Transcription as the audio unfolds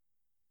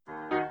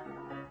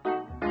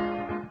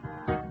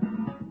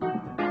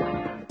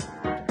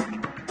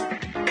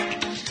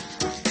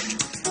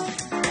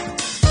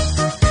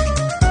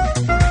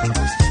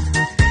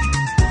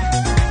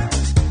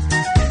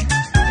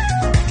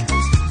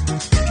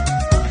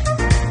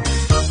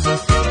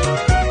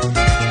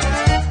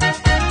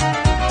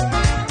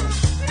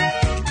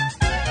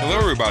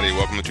everybody.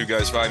 Welcome to Two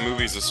Guys, Five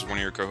Movies. This is one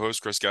of your co-hosts,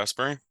 Chris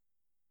Gaspari.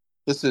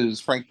 This is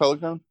Frank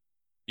Pelican.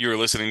 You're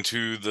listening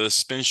to the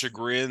Spin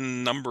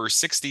Chagrin number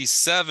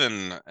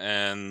 67,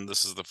 and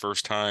this is the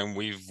first time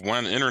we've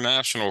went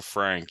international,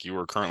 Frank. You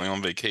are currently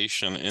on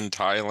vacation in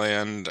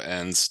Thailand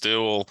and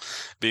still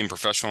being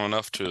professional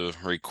enough to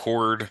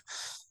record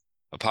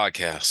a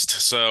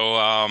podcast.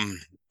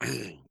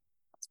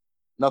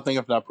 Nothing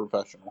if not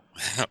professional.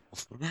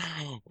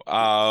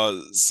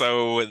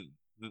 So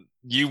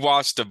you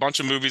watched a bunch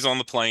of movies on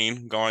the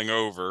plane going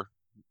over,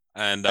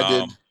 and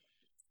I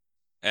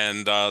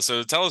did.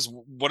 So tell us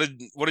what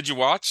did you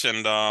watch,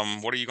 and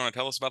what are you going to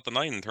tell us about the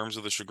night in terms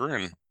of the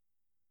chagrin?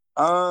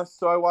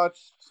 So I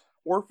watched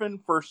Orphan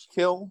First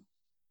Kill.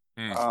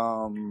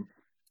 Hmm.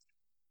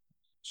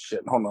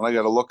 Shit, hold on, I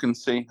gotta look and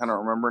see. I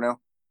don't remember now.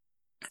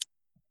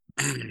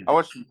 I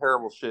watched some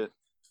terrible shit.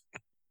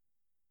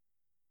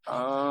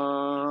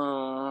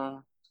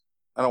 I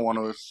don't want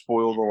to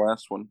spoil the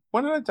last one.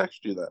 When did I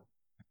text you that?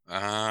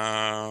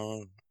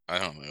 I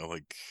don't know.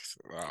 Like,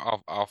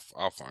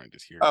 I'll find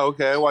it here. Oh,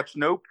 okay. I watched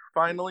Nope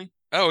finally.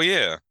 Oh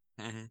yeah.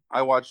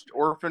 I watched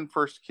Orphan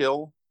First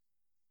Kill.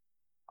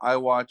 I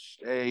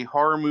watched a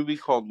horror movie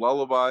called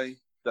Lullaby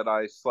that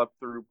I slept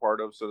through part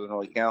of, so it doesn't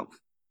really count.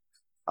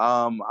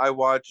 I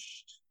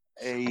watched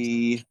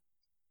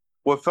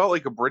what felt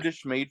like a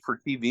British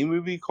made-for-TV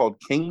movie called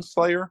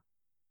Kingslayer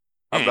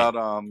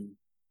about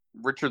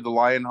Richard the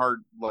Lionheart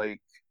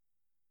like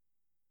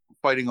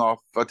fighting off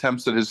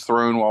attempts at his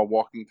throne while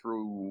walking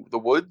through the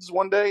woods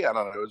one day. I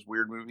don't know, it was a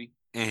weird movie.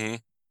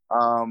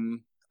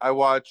 I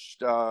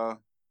watched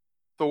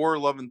Thor: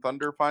 Love and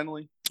Thunder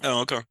finally.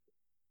 Oh, okay.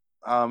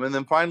 And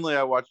then finally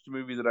I watched a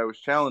movie that I was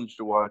challenged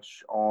to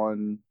watch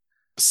on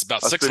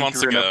about 6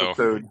 months ago.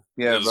 Episode.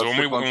 Yeah,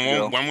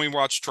 about when we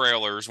watched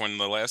trailers when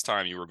the last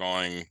time you were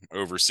going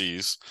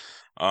overseas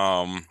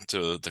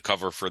to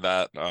cover for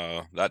that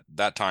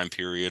time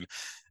period.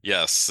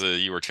 Yes,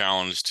 you were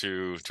challenged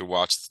to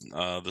watch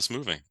this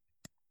movie.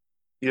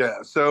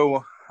 Yeah,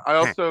 so I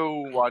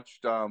also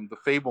watched The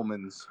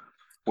Fabelmans,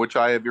 which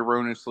I have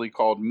erroneously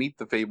called Meet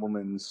the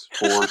Fabelmans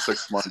for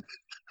 6 months.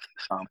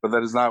 But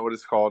that is not what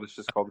it's called. It's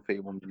just called The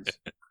Fabelmans.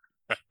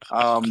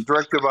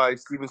 Directed by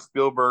Steven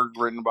Spielberg,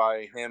 written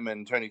by him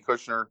and Tony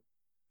Kushner,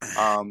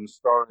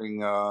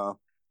 starring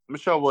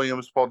Michelle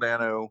Williams, Paul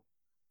Dano,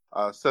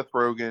 Seth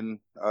Rogen,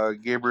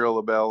 Gabriel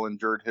LaBelle, and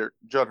Judd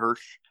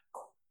Hirsch.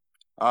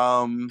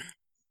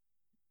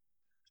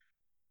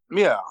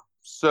 Yeah.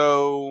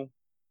 So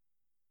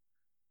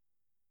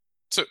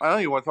I don't know.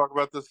 You want to talk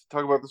about this?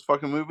 Talk about this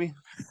fucking movie?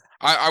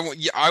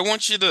 I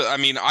want you to. I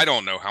mean, I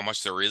don't know how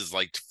much there is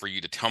like for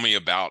you to tell me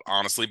about,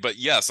 honestly, but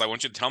yes, I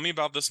want you to tell me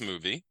about this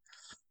movie.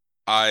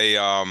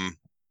 Everybody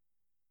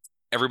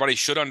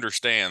should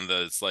understand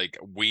that it's like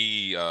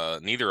we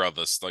neither of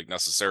us like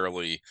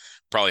necessarily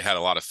probably had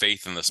a lot of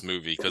faith in this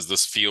movie because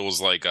this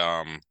feels like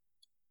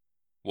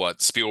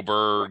what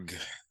Spielberg's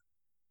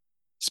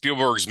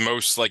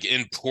most like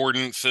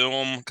important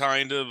film,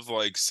 kind of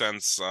like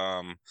since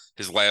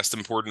his last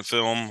important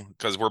film,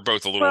 because we're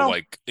both a little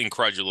like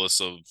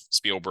incredulous of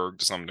Spielberg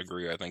to some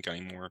degree, I think,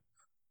 anymore.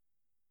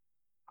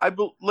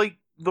 Like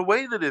the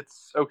way that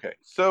it's okay.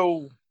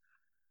 So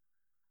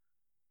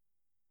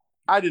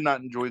I did not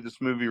enjoy this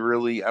movie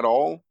really at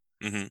all,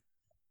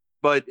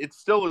 but it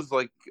still is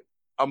like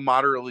a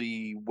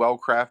moderately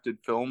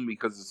well-crafted film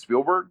because of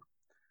Spielberg.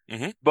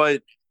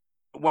 But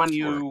when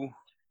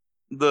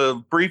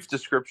the brief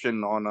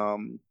description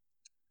on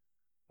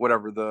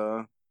whatever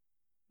the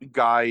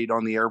guide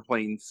on the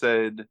airplane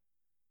said,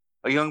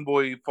 a young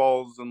boy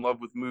falls in love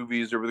with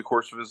movies over the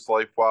course of his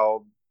life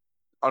while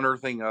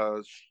unearthing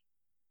a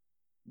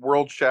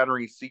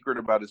world-shattering secret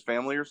about his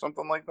family or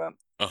something like that.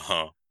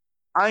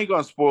 I ain't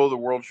gonna spoil the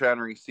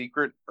world-shattering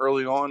secret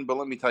early on, but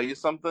let me tell you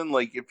something.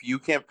 Like, if you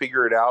can't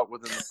figure it out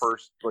within the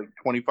first like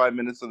 25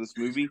 minutes of this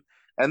movie,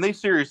 and they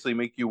seriously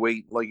make you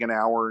wait like an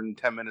hour and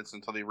 10 minutes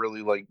until they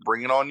really like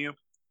bring it on you.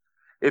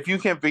 If you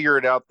can't figure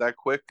it out that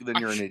quick, then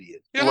you're an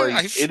idiot.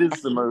 Yeah, it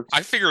is the most.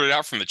 I figured it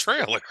out from the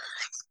trailer.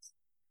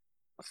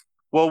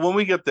 Well, when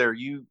we get there,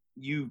 you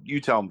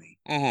tell me.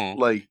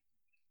 Like,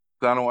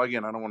 I don't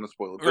want to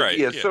spoil it, but right?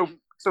 Yeah. So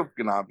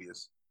fucking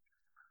obvious.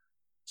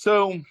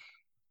 So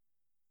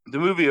the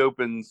movie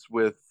opens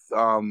with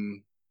I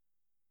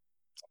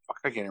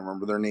can't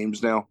remember their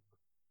names now.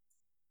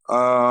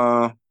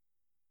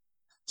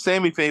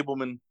 Sammy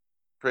Fabelman,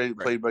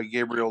 played by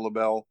Gabriel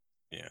LaBelle.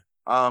 Yeah.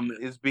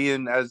 Is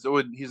being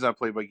he's not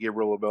played by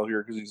Gabriel LaBelle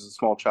here because he's a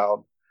small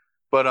child,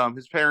 but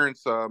his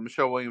parents,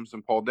 Michelle Williams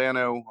and Paul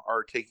Dano,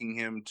 are taking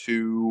him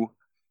to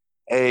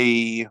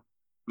a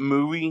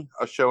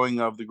showing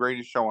of The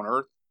Greatest Show on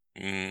Earth.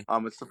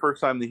 It's the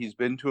first time that he's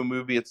been to a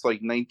movie. It's like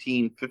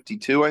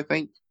 1952, I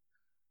think.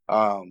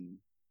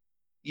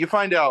 You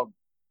find out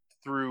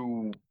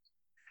through,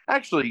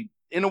 actually,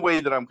 in a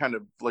way that I'm kind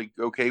of like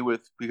okay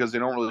with, because they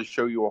don't really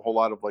show you a whole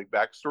lot of like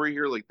backstory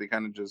here. Like, they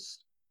kind of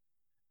just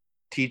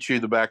teach you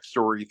the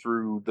backstory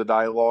through the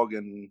dialogue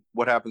and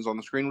what happens on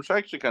the screen, which I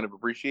actually kind of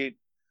appreciate.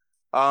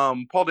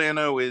 Paul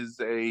Dano is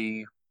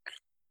a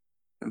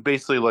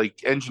basically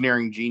like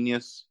engineering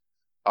genius,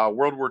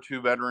 World War II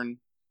veteran.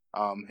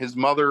 His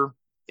mother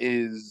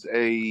is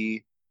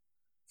a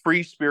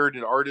free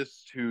spirited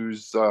artist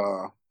who's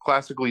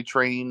classically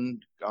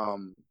trained,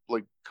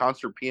 like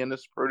concert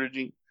pianist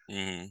prodigy.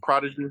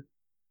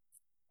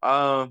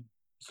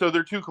 So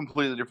they're two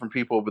completely different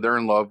people, but they're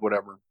in love,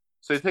 whatever.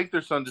 So they take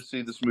their son to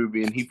see this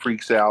movie, and he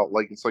freaks out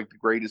like it's like the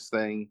greatest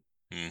thing.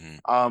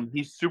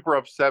 He's super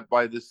upset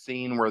by this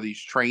scene where these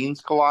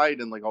trains collide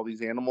and like all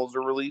these animals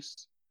are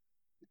released.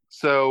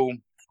 So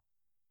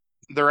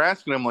they're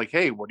asking him like,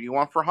 "Hey, what do you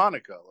want for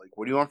Hanukkah? Like,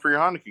 what do you want for your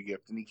Hanukkah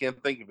gift?" And he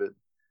can't think of it.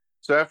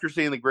 So after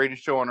seeing the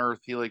greatest show on earth,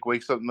 he like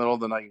wakes up in the middle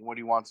of the night, and what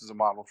he wants is a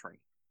model train.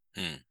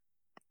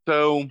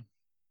 So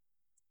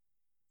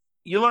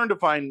you come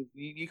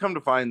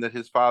to find that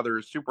his father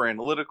is super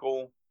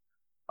analytical,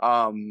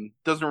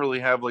 doesn't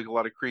really have like a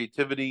lot of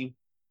creativity.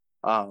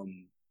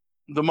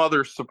 The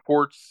mother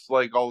supports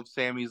like all of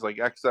Sammy's like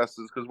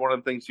excesses because one of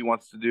the things he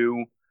wants to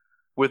do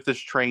with this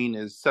train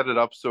is set it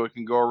up so it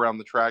can go around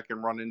the track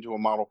and run into a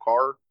model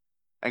car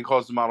and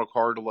cause the model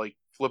car to like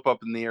flip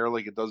up in the air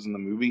like it does in the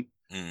movie.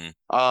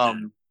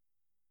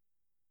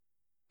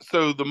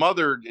 So the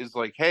mother is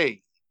like,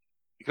 hey,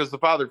 because the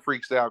father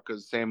freaks out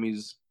because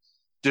Sammy's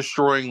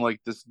destroying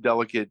like this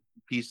delicate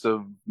piece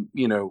of,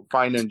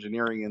 fine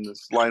engineering in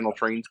this Lionel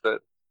train set.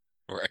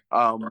 Right.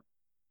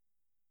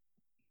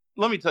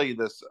 Let me tell you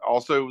this.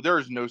 Also, there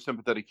is no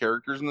sympathetic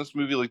characters in this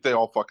movie. Like, they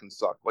all fucking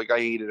suck. Like, I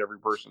hated every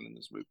person in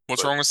this movie.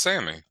 What's wrong with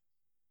Sammy?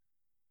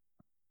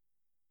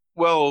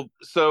 Well,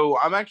 so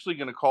I'm actually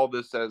going to call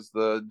this as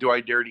the Do I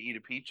Dare to Eat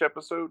a Peach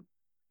episode,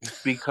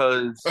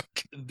 because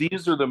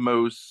these are the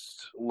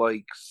most,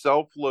 like,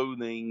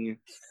 self-loathing,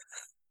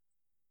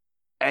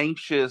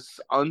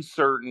 anxious,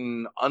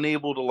 uncertain,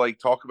 unable to, like,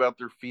 talk about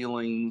their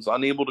feelings,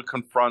 unable to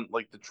confront,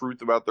 like, the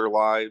truth about their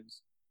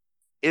lives.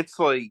 It's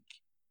like,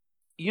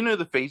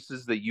 the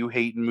faces that you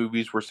hate in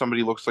movies where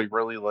somebody looks like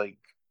really like,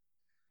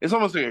 it's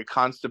almost like a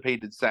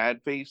constipated sad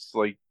face,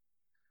 like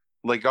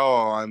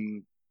oh,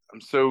 I'm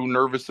so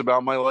nervous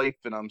about my life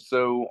and I'm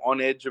so on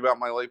edge about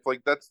my life.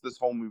 Like, that's this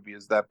whole movie,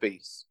 is that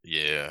face.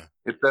 Yeah.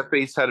 If that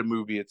face had a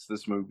movie, it's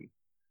this movie.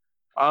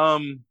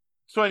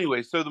 So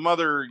anyway, so the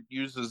mother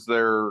uses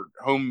their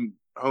home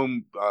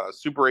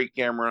Super 8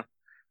 camera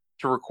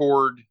to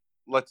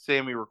let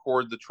Sammy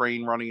record the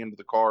train running into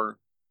the car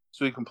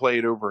so he can play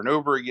it over and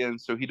over again.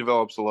 So he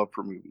develops a love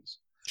for movies.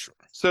 Sure.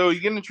 So you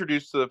get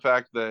introduced to the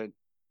fact that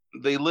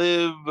they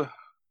live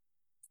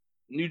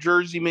New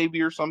Jersey,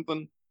 maybe, or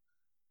something.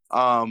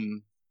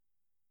 The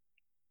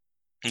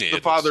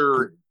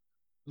father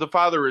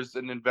is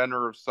an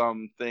inventor of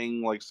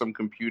something, like some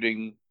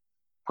computing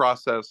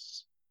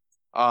process.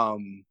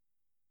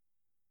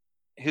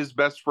 His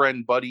best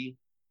friend, Buddy,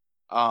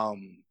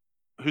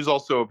 who's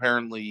also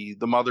apparently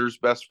the mother's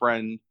best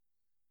friend.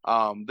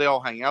 They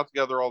all hang out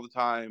together all the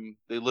time.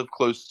 They live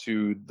close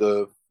to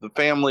the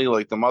family,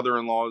 like the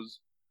mother-in-laws.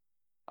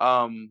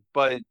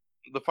 But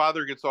the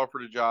father gets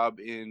offered a job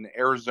in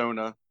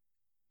Arizona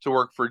to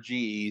work for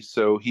GE,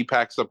 so he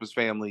packs up his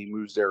family,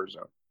 moves to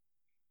Arizona.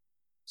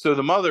 So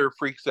the mother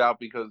freaks out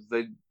because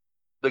the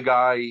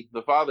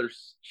father,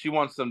 she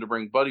wants them to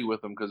bring Buddy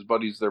with them because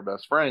Buddy's their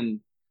best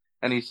friend.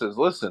 And he says,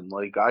 listen,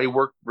 like, I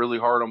worked really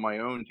hard on my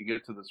own to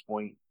get to this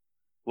point.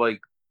 Like,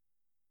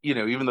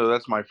 even though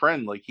that's my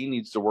friend, like, he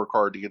needs to work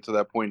hard to get to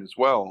that point as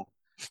well.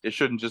 It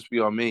shouldn't just be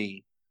on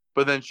me.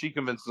 But then she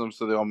convinces them,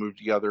 so they all move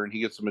together, and he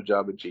gets them a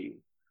job at GE.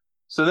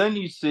 So then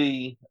you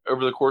see,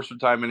 over the course of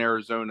time in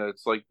Arizona,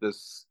 it's like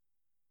this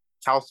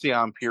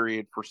halcyon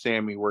period for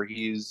Sammy where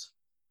he's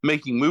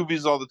making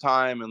movies all the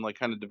time and, like,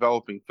 kind of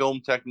developing film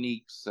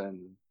techniques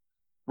and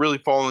really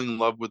falling in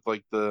love with,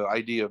 like, the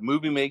idea of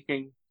movie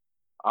making.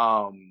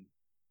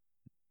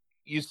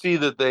 You see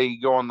that they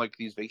go on like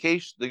these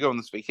vacations. They go on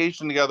this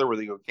vacation together where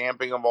they go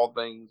camping, of all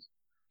things.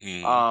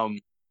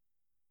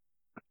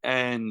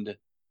 And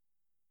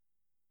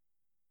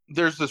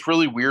there's this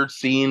really weird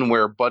scene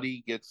where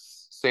Buddy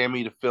gets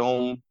Sammy to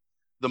film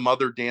the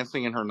mother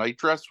dancing in her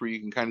nightdress, where you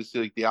can kind of see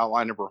like the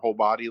outline of her whole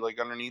body like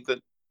underneath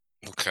it.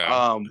 Okay.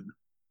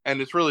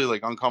 And it's really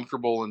like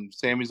uncomfortable, and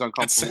Sammy's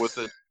uncomfortable with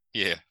it.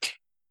 Yeah.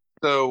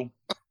 So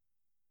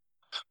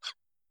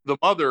the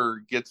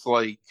mother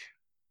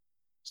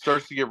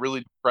starts to get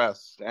really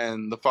depressed,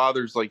 and the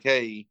father's like,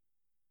 hey,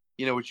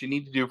 what you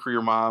need to do for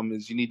your mom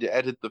is you need to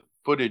edit the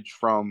footage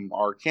from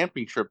our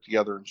camping trip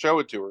together and show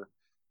it to her,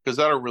 because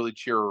that'll really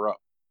cheer her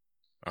up.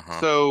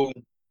 So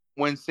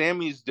when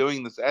Sammy's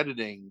doing this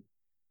editing,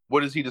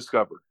 what does he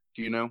discover?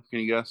 Do you know? Can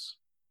you guess?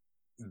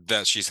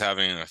 That she's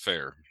having an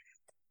affair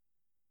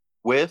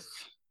with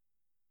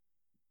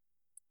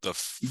the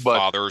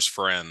father's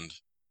friend.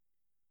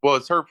 Well,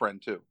 it's her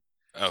friend too.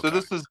 Okay. So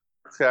this is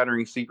a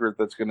shattering secret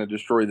that's going to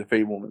destroy the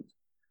Fabelmans.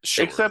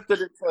 Sure. Except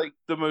that it's like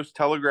the most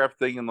telegraphed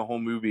thing in the whole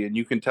movie, and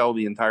you can tell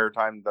the entire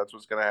time that's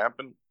what's going to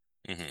happen.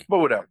 But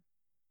whatever.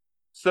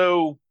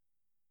 So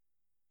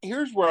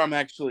here's where I'd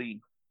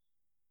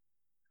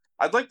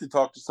like to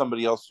talk to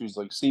somebody else who's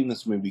like seen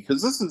this movie,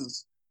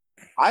 because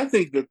I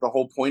think that the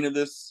whole point of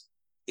this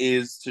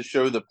is to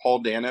show that Paul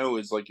Dano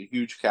is like a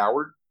huge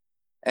coward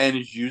and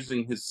is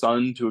using his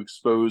son to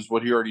expose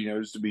what he already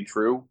knows to be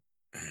true,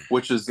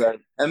 which is that,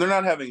 and they're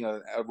not having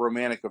a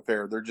romantic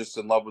affair. They're just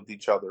in love with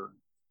each other.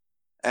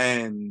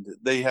 And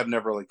they have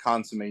never like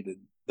consummated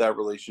that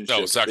relationship.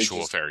 Oh,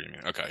 sexual affair, you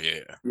mean?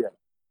 Okay, yeah.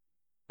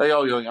 They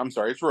all yelling, I'm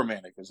sorry, it's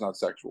romantic, it's not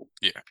sexual.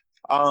 Yeah.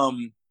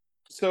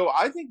 So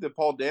I think that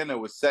Paul Dano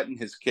was setting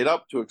his kid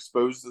up to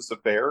expose this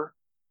affair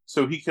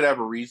so he could have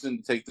a reason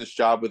to take this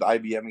job with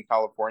IBM in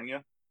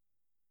California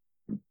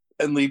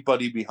and leave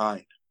Buddy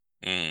behind.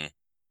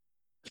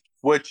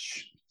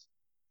 Which,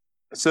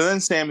 so then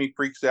Sammy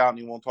freaks out and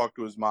he won't talk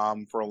to his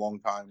mom for a long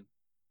time.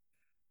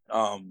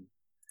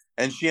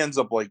 And she ends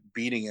up like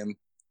beating him.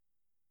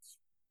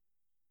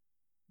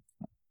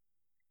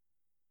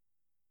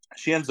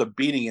 She ends up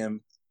beating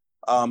him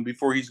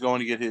before he's going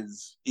to get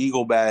his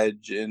Eagle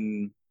badge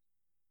in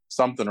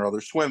something or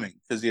other, swimming,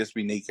 because he has to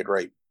be naked,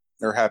 right?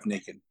 Or half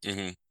naked.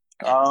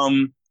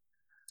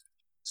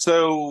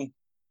 So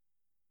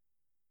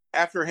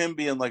after him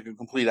being like a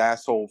complete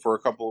asshole for a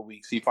couple of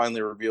weeks, he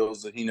finally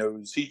reveals that he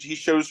knows. He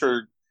shows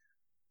her.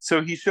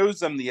 So he shows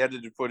them the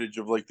edited footage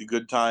of like the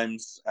good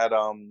times at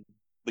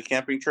the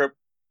camping trip,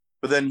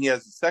 but then he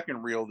has a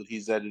second reel that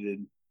he's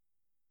edited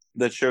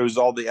that shows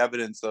all the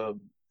evidence of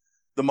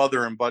the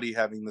mother and Buddy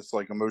having this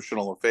like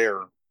emotional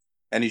affair,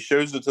 and he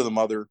shows it to the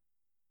mother,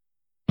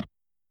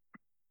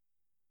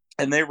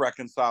 and they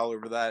reconcile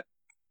over that.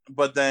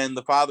 But then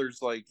the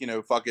father's like,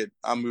 fuck it,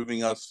 I'm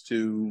moving us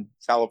to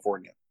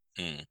California.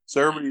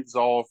 So everybody's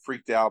all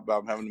freaked out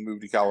about having to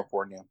move to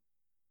California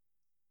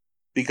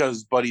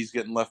because Buddy's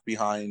getting left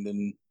behind,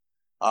 and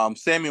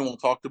Sammy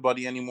won't talk to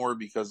Buddy anymore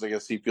because I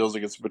guess he feels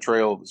like it's a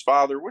betrayal of his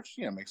father, which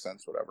makes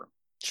sense, whatever.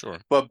 Sure.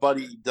 But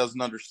Buddy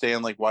doesn't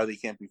understand like why they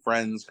can't be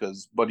friends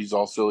because Buddy's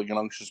also like an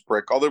unctuous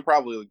prick, although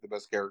probably like the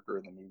best character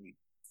in the movie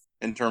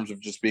in terms of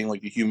just being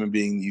like a human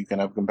being that you can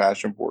have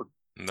compassion for.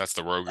 And that's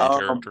the Rogen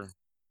character?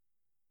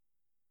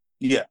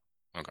 Yeah.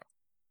 Okay.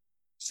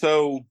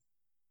 So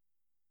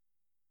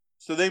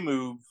they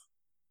move,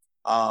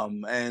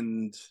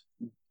 and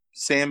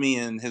Sammy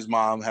and his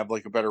mom have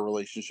like a better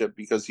relationship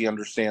because he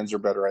understands her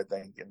better, I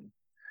think. And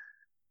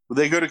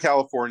they go to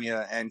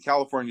California, and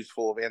California's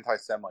full of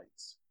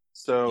anti-Semites.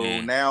 So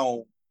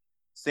now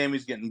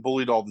Sammy's getting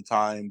bullied all the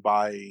time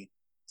by,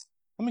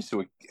 let me see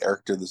what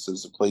character this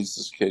is that plays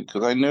this kid,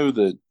 because I know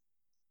that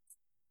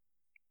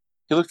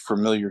he looked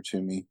familiar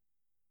to me.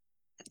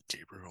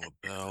 Gabriel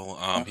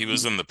Bell. He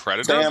was in The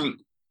Predator?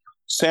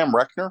 Sam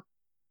Reckner?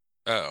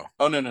 Oh,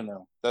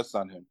 no. That's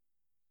not him.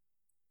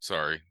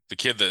 Sorry. The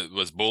kid that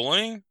was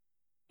bullying?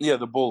 Yeah,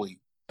 the bully.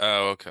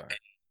 Oh, okay.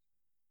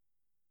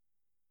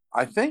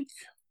 I think.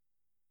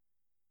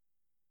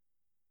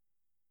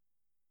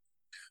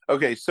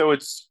 Okay, so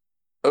it's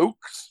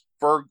Oaks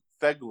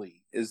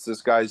Fegley is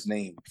this guy's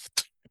name.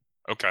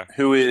 Okay.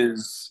 Who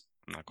is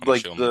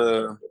like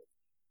the...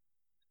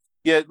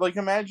 Yeah, like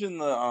imagine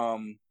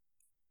the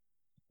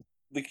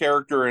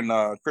character in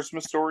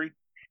Christmas Story.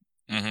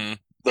 Mm-hmm.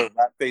 The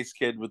rat-faced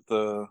kid with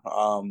the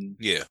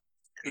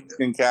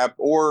skin cap,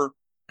 or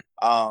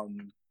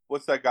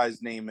what's that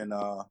guy's name in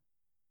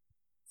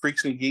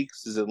Freaks and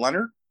Geeks? Is it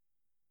Leonard?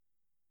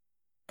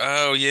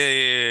 Oh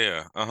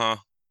yeah.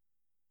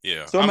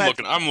 Yeah. So I'm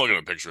looking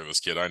at a picture of this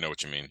kid. I know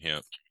what you mean.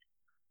 Yeah.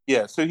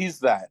 Yeah, so he's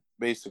that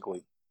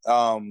basically.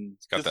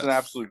 Just an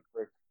absolute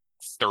prick.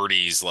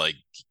 30s like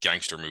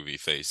gangster movie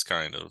face,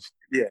 kind of.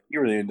 Yeah, he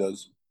really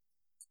does.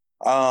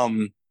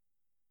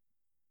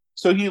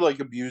 So he like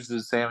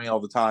abuses Sammy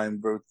all the time,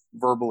 both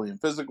verbally and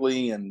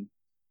physically. And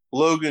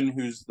Logan,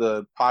 who's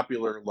the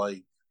popular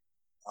like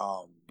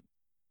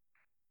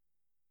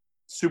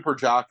super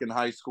jock in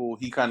high school,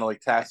 he kind of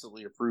like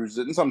tacitly approves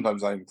it, and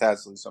sometimes not even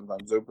tacitly,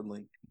 sometimes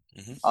openly,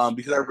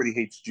 because everybody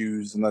hates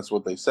Jews, and that's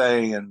what they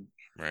say. And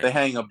they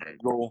hang a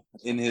bagel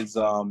in his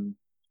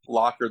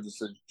locker that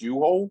says Jew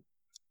hole,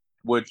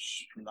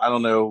 which I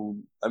don't know.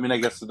 I mean, I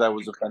guess that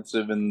was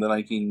offensive in the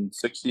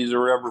 1960s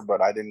or whatever,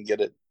 but I didn't get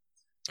it.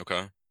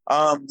 Okay.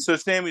 So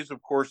Sammy's,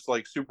 of course,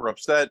 like super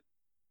upset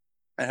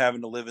and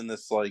having to live in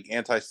this like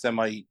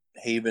anti-Semite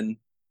haven.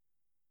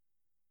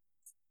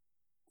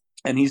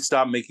 And he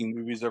stopped making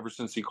movies ever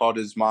since he caught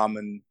his mom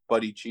and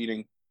Buddy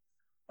cheating.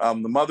 The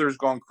mother's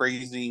gone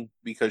crazy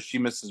because she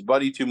misses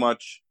Buddy too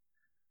much.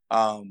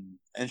 And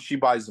she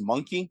buys a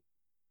monkey.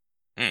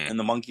 And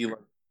the monkey like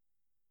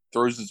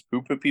throws his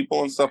poop at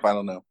people and stuff. I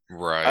don't know.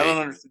 Right. I don't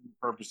understand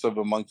the purpose of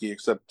a monkey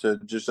except to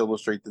just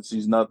illustrate that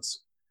he's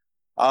nuts.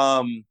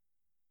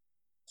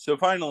 So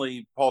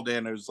finally, Paul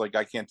Dano's like,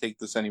 I can't take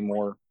this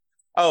anymore.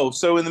 Oh,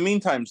 so in the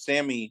meantime,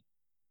 Sammy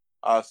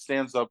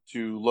stands up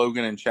to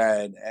Logan and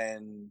Chad,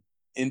 and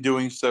in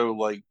doing so,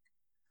 like,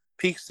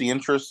 piques the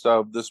interest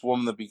of this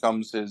woman that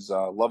becomes his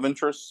love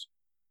interest,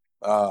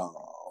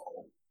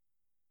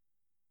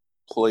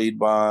 played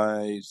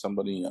by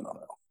somebody, I don't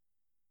know.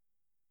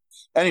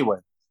 Anyway,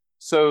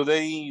 so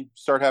they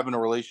start having a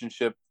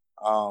relationship.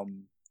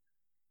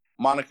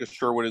 Monica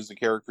Sherwood is the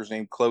character's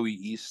name. Chloe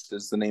East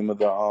is the name of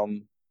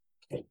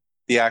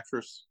the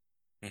actress.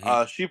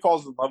 She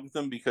falls in love with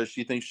him because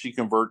she thinks she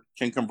can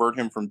convert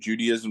him from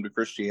Judaism to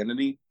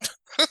Christianity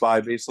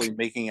by basically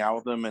making out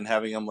with him and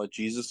having him let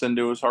Jesus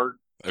into his heart.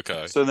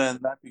 Okay. So then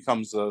that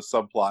becomes a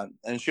subplot.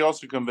 And she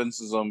also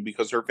convinces him,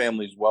 because her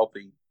family's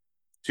wealthy,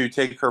 to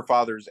take her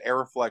father's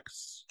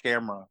Aeroflex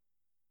camera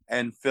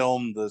and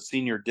film the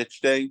senior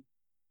ditch day,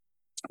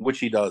 which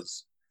he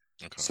does.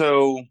 Okay.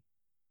 So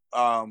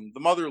the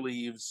mother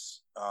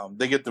leaves.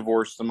 They get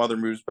divorced. The mother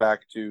moves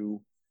back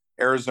to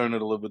Arizona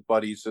to live with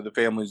Buddy, so the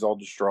family's all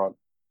distraught.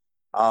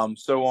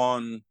 So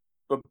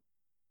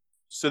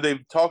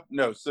they've talked.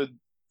 No, so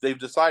they've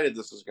decided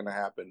this is going to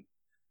happen,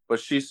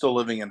 but she's still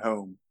living at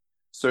home.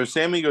 So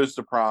Sammy goes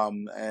to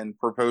prom and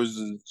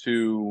proposes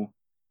to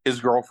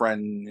his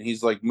girlfriend.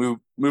 He's like, move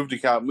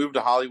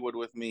to Hollywood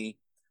with me.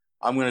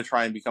 I'm going to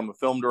try and become a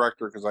film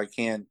director because I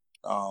can't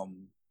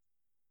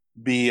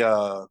be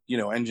a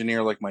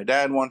engineer like my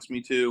dad wants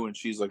me to. And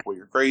she's like, well,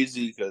 you're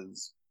crazy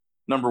because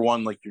number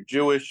one, like, you're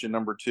Jewish, and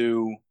number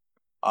two,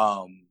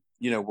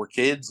 we're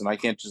kids, and I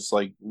can't just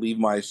like leave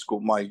my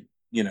school,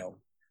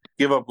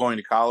 give up going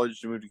to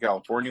college to move to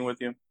California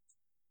with you.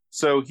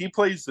 So he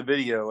plays the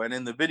video, and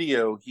in the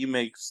video, he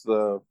makes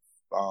the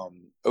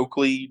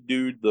Oakley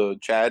dude, the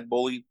Chad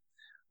bully,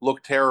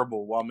 look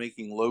terrible while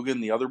making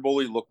Logan, the other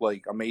bully, look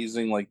like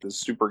amazing, like the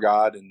super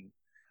god. And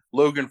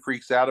Logan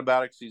freaks out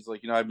about it because he's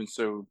like, I've been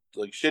so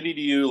like shitty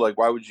to you. Like,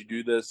 why would you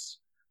do this?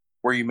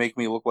 Where you make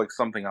me look like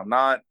something I'm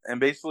not. And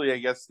basically, I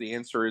guess the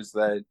answer is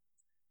that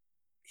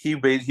he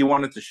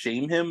wanted to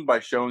shame him by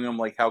showing him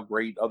like how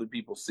great other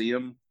people see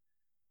him,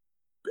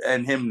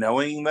 and him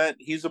knowing that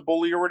he's a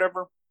bully or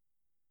whatever.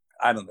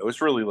 I don't know. It's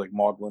really like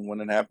maudlin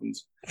when it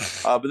happens.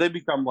 But they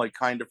become like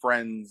kind of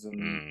friends.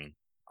 And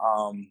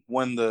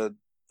when the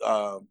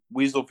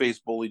weasel face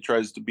bully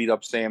tries to beat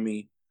up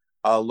Sammy,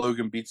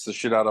 Logan beats the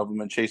shit out of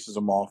him and chases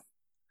him off.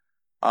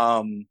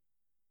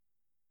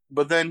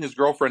 But then his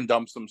girlfriend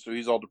dumps him, so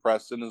he's all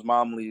depressed, and his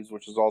mom leaves,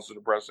 which is also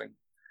depressing.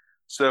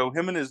 So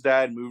him and his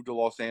dad moved to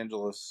Los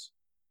Angeles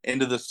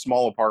into this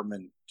small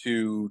apartment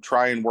to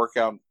try and work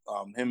out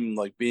him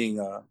like being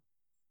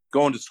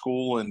going to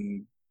school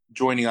and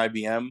joining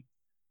IBM.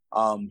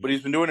 But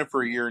he's been doing it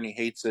for a year and he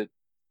hates it.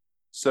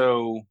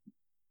 So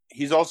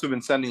he's also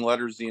been sending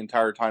letters the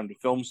entire time to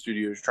film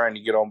studios trying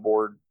to get on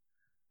board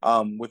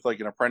with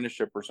like an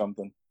apprenticeship or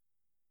something.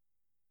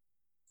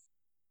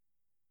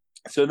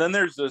 So then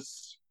there's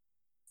this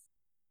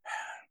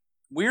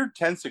weird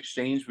tense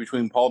exchange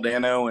between Paul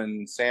Dano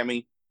and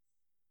Sammy,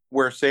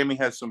 where Sammy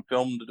has some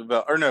film to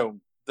develop. Or no,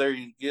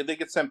 they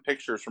get sent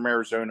pictures from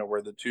Arizona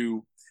where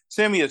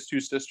Sammy has two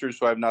sisters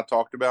who I've not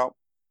talked about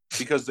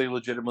because they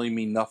legitimately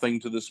mean nothing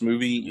to this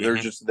movie. They're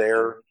just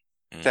there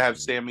to have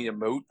Sammy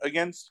emote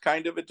against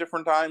kind of at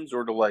different times,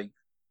 or to like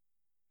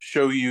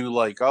show you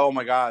like, oh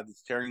my God,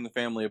 it's tearing the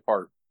family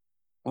apart.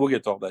 We'll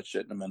get to all that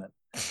shit in a minute.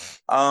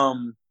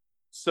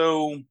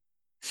 So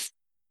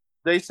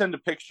they send a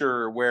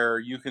picture where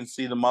you can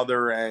see the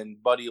mother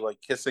and Buddy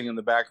like kissing in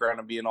the background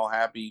and being all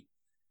happy.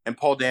 And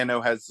Paul Dano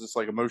has this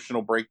like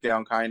emotional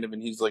breakdown kind of,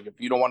 and he's like, if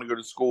you don't want to go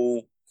to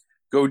school,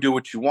 go do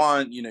what you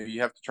want.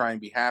 You have to try and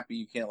be happy.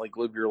 You can't like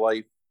live your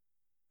life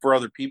for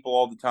other people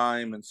all the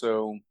time. And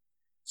so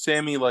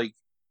Sammy like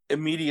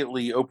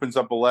immediately opens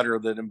up a letter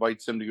that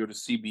invites him to go to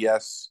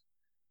CBS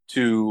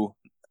to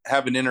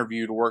have an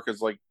interview to work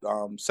as like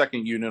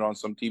second unit on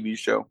some TV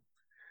show.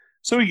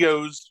 So he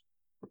goes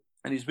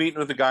and he's meeting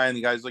with the guy, and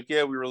the guy's like,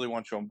 yeah, we really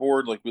want you on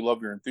board. Like, we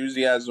love your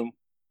enthusiasm.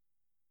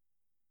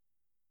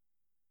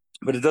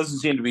 But it doesn't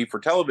seem to be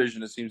for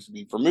television. It seems to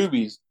be for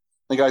movies.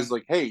 The guy's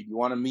like, hey, you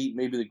want to meet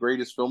maybe the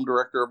greatest film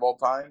director of all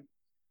time?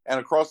 And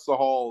across the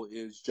hall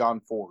is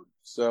John Ford.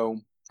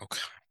 So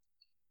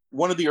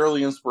one of the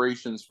early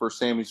inspirations for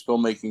Sammy's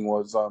filmmaking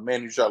was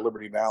Man Who Shot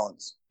Liberty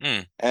Valance.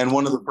 And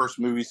one of the first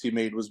movies he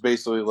made was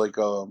basically like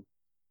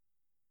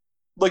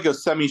a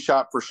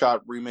semi-shot for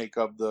shot remake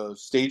of the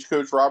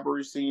stagecoach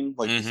robbery scene,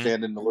 like the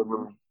stand and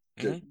deliver.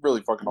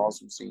 Really fucking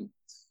awesome scene.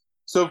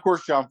 So of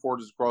course John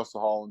Ford is across the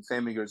hall, and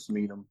Sammy goes to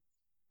meet him.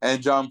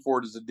 And John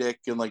Ford is a dick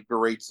and like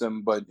berates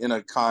him, but in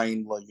a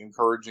kind, like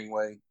encouraging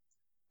way.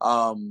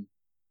 And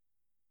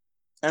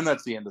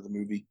that's the end of the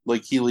movie.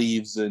 Like, he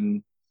leaves,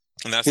 and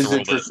that's the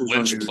role that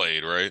Lynch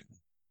played, right?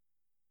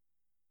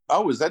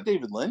 Oh, is that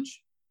David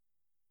Lynch?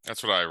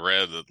 That's what I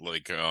read that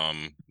like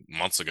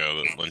months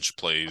ago, that Lynch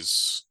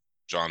plays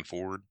John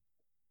Ford.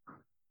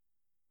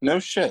 No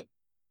shit.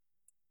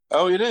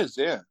 Oh, it is,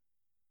 yeah.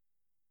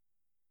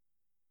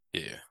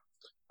 Yeah.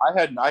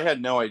 I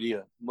had no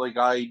idea. Like,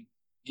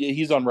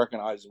 he's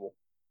unrecognizable.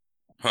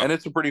 And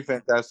it's a pretty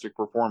fantastic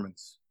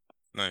performance.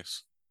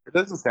 Nice. It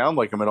doesn't sound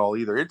like him at all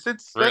either.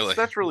 Really?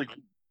 That's really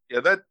cool. Yeah,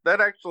 that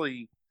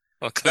actually,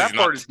 that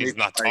part he's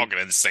not talking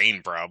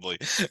insane, probably.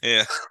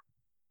 Yeah.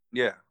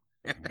 Yeah.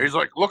 He's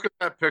like, look at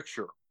that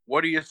picture.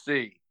 What do you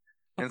see?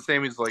 And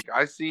Sammy's like,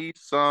 I see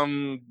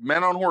some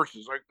men on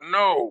horses. Like,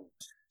 no,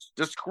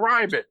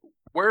 describe it.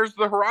 Where's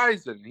the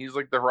horizon? He's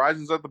like, the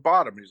horizon's at the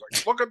bottom. He's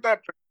like, look at that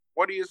picture.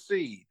 What do you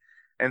see?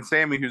 And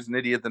Sammy, who's an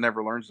idiot that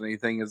never learns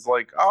anything, is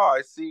like, oh,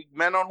 I see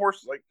men on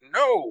horses. Like,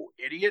 no,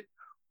 idiot.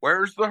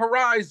 Where's the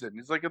horizon?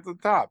 He's like, at the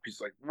top. He's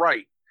like,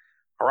 right.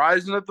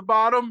 Horizon at the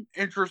bottom,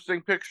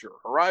 interesting picture.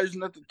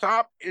 Horizon at the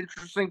top,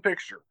 interesting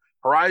picture.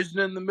 Horizon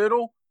in the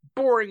middle,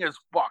 boring as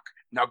fuck.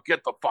 Now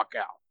get the fuck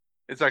out.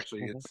 It's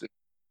actually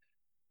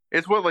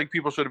it's what like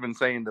people should have been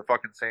saying to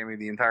fucking Sammy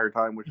the entire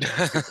time, which is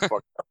get the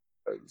fuck out.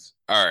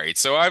 All right,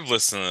 so I've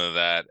listened to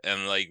that,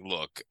 and like,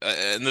 look,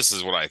 and this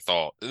is what I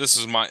thought. This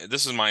is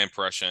my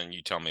impression.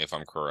 You tell me if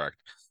I'm correct.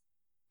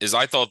 Is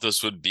I thought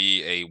this would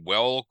be a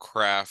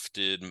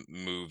well-crafted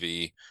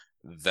movie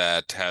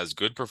that has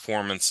good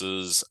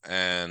performances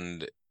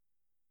and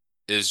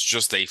is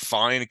just a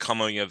fine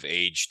coming of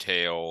age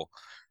tale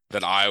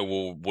that I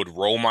would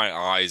roll my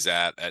eyes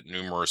at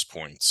numerous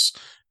points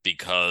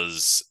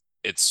because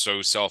it's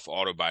so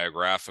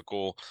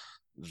self-autobiographical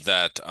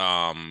that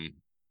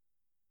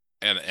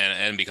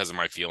and because of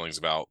my feelings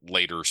about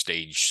later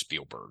stage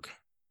Spielberg.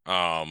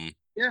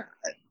 Yeah.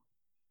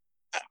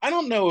 I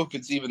don't know if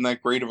it's even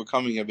that great of a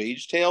coming of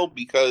age tale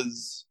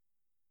because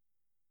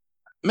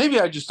maybe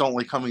I just don't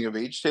like coming of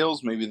age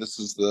tales. Maybe this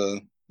is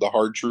the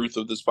hard truth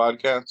of this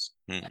podcast.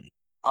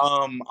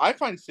 I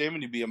find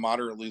Sammy to be a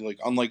moderately like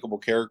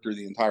unlikable character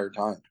the entire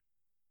time.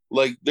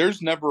 Like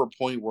there's never a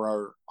point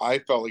where I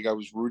felt like I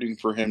was rooting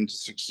for him to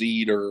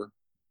succeed or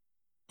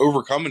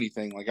overcome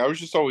anything. Like I was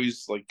just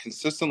always like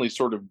consistently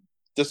sort of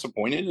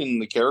disappointed in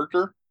the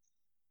character.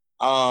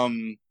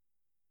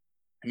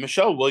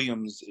 Michelle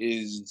Williams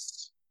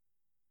is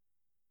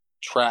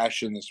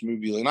trash in this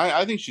movie, and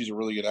I think she's a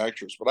really good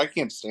actress, but I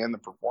can't stand the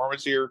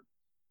performance here.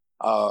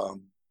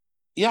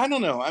 Yeah, I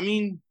don't know. I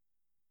mean,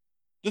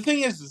 the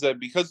thing is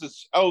that because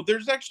it's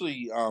there's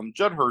actually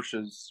Judd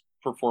Hirsch's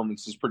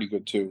performance is pretty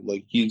good too.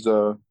 Like he's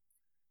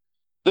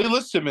they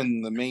list him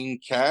in the main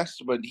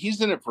cast, but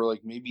he's in it for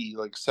like maybe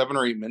like 7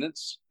 or 8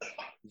 minutes.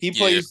 He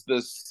plays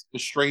this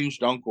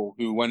estranged uncle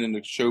who went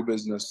into show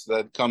business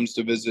that comes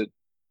to visit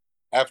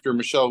after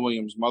Michelle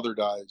Williams' mother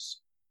dies.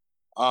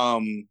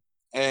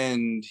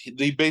 And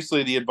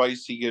basically the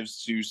advice he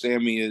gives to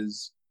Sammy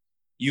is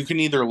you can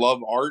either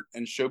love art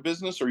and show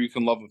business or you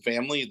can love a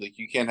family. Like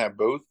you can't have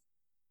both.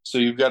 So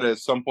you've got to at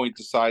some point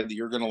decide that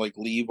you're going to like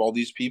leave all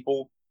these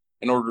people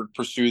in order to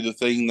pursue the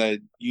thing that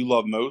you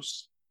love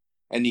most,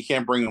 and you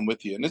can't bring them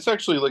with you. And it's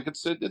actually like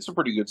it's a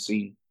pretty good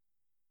scene.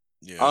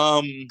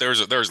 Yeah. There's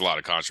a lot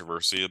of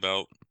controversy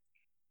about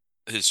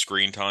his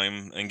screen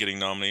time and getting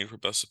nominated for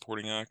Best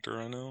Supporting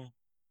Actor. I know.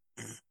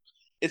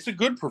 It's a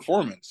good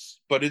performance,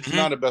 but it's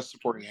not a Best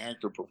Supporting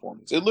Actor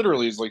performance. It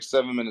literally is like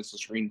 7 minutes of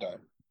screen time.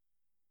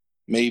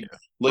 Maybe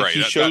like right.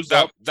 He shows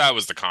up. That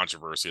was the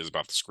controversy, is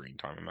about the screen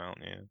time amount.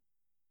 Yeah.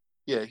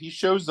 Yeah, he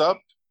shows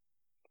up.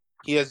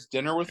 He has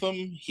dinner with him.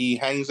 He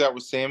hangs out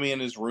with Sammy in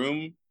his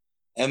room,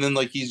 and then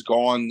like he's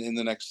gone in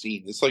the next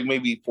scene. It's like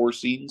maybe 4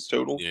 scenes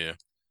total. Yeah.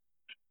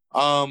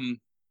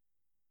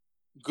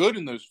 Good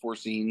in those 4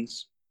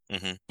 scenes,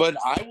 but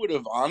I would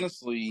have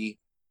honestly.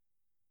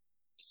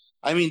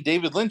 I mean,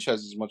 David Lynch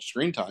has as much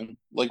screen time.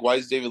 Like, why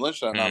is David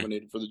Lynch not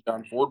nominated for the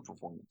John Ford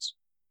performance?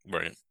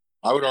 Right.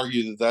 I would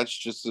argue that that's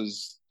just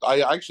as.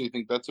 I actually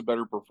think that's a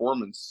better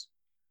performance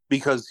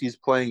because he's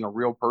playing a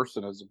real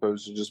person as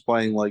opposed to just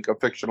playing like a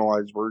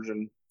fictionalized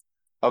version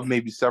of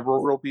maybe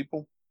several real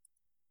people.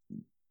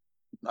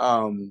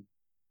 So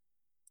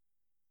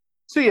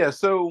yeah,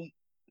 so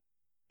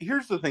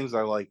here's the things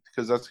I liked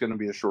because that's going to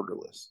be a shorter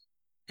list.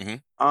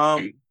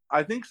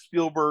 I think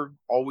Spielberg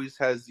always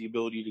has the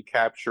ability to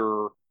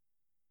capture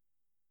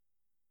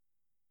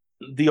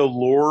the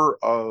allure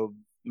of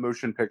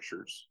motion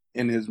pictures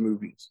in his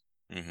movies.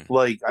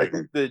 Like I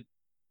think that,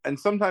 and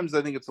sometimes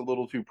I think it's a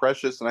little too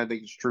precious, and I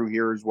think it's true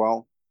here as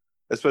well,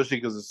 especially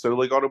because it's so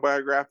like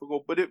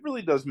autobiographical, but it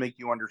really does make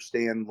you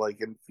understand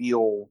like and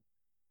feel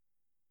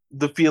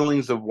the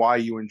feelings of why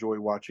you enjoy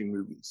watching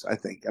movies, I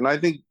think. And I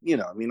think,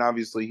 I mean,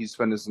 obviously he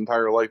spent his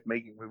entire life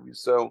making movies,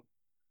 so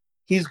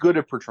he's good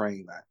at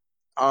portraying that.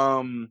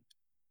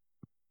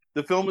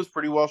 The film is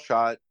pretty well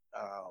shot.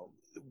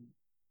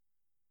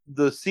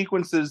 The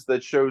sequences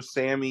that show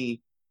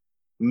Sammy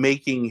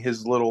making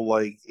his little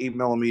like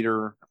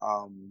 8mm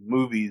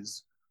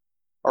movies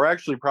are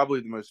actually probably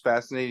the most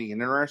fascinating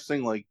and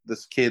interesting. Like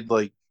this kid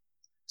like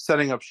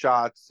setting up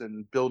shots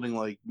and building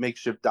like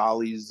makeshift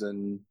dollies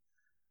and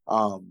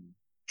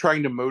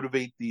trying to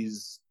motivate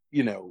these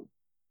 12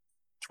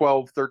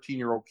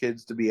 13-year-old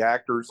kids to be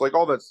actors, like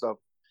all that stuff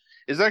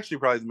is actually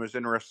probably the most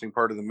interesting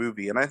part of the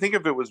movie. And I think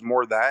if it was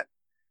more that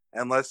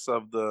and less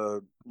of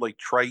the like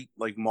trite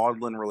like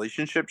maudlin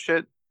relationship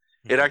shit,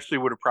 it actually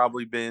would have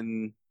probably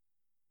been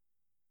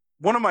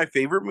one of my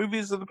favorite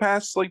movies of the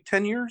past like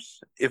 10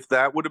 years, if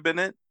that would have been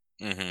it.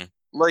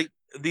 Like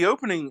the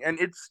opening, and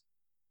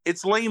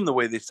it's lame the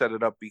way they set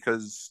it up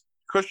because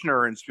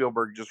Kushner and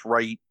Spielberg just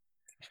write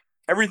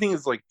everything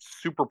is like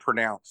super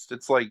pronounced.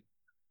 It's like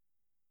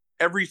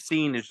every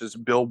scene is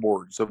just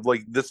billboards of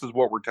like, this is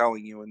what we're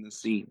telling you in the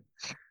scene.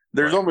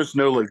 There's almost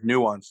no like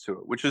nuance to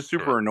it, which is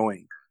super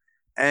annoying.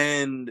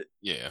 And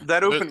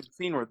that opening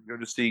scene where they go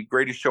to see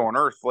Greatest Show on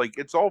Earth, like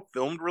it's all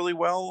filmed really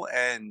well,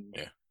 and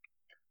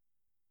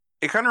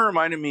it kind of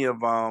reminded me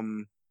of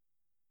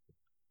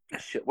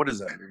shit, what is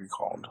that movie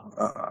called?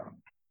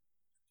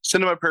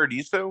 Cinema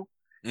Paradiso,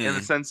 in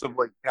the sense of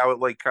like how it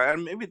like kind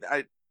of, maybe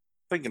I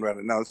thinking about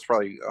it now, it's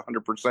probably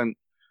 100%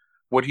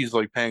 what he's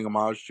like paying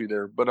homage to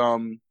there. But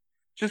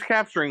just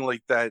capturing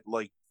like that,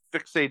 like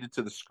fixated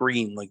to the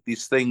screen, like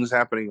these things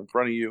happening in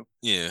front of you.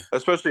 Yeah.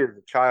 Especially as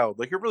a child,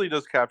 like it really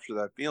does capture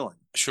that feeling.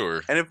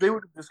 Sure. And if they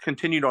would have just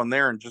continued on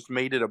there and just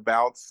made it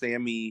about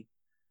Sammy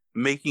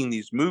making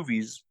these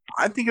movies,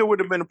 I think it would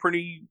have been a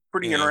pretty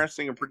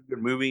interesting and pretty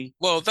good movie.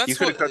 Well, You that's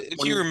could what, have cut if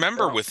 20 you minutes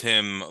remember out. with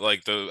him,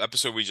 like the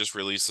episode we just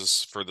released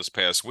this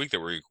past week that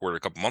we recorded a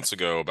couple months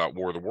ago about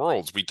War of the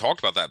Worlds, we talked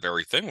about that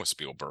very thing with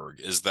Spielberg,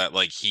 is that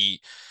like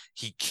he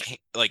can't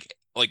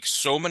like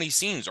so many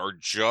scenes are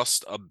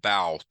just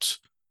about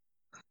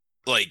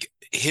like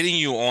hitting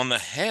you on the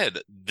head.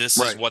 This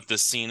is Right. what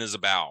this scene is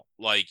about.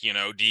 Like, you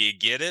know, do you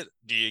get it?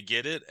 Do you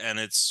get it? And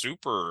it's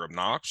super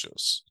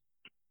obnoxious.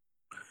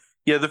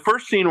 Yeah,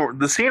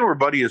 the scene where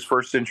Buddy is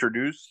first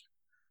introduced,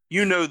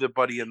 you know that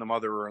Buddy and the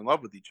mother are in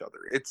love with each other.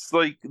 It's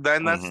like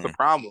then that's the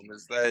problem,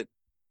 is that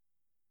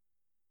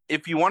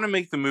if you want to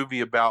make the movie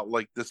about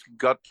like this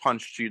gut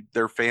punch to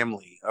their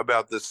family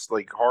about this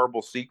like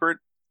horrible secret,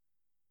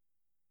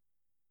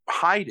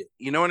 hide it.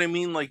 You know what I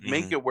mean? Like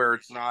make it where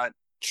it's not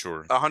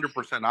Sure.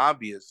 100%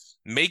 obvious.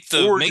 Make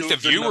Or the do a good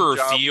enough viewer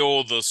job.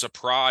 feel the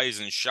surprise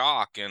and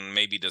shock and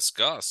maybe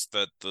disgust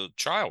that the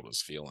child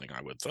is feeling,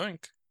 I would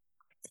think.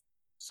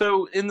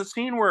 So in the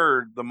scene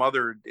where the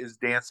mother is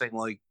dancing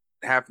like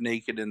half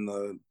naked in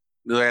the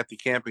at the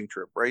camping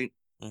trip, right?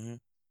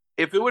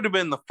 If it would have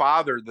been the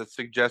father that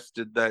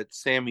suggested that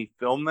Sammy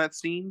film that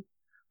scene,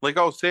 like,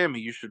 oh,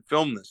 Sammy, you should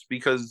film this,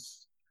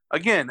 because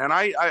again, and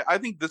I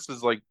think this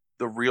is like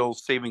the real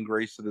saving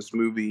grace of this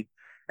movie,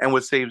 and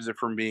what saves it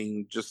from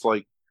being just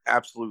like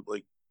absolute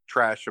like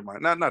trash in my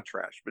not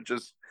trash, but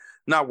just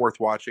not worth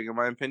watching in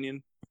my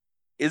opinion,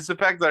 is the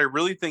fact that I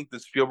really think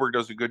that Spielberg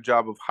does a good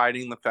job of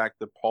hiding the fact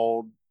that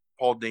Paul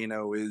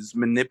Dano is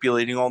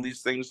manipulating all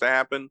these things to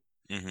happen,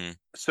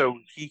 so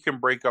he can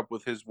break up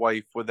with his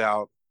wife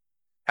without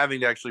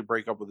having to actually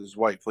break up with his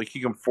wife. Like he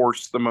can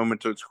force the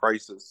moment to its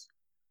crisis.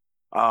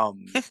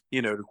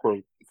 You know, to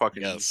quote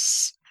fucking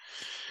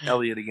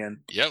Elliot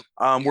again. Yep.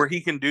 Where he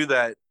can do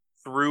that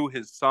through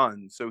his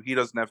son, so he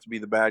doesn't have to be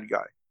the bad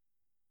guy.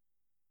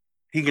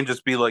 He can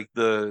just be like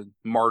the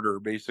martyr,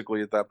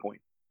 basically, at that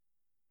point.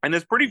 And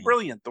it's pretty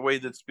brilliant the way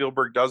that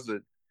Spielberg does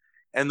it,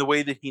 and the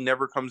way that he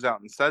never comes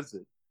out and says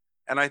it.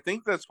 And I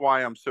think that's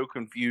why I'm so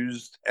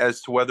confused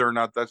as to whether or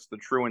not that's the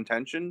true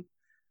intention,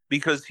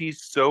 because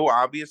he's so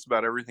obvious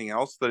about everything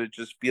else that it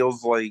just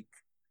feels like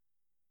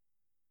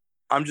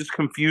I'm just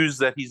confused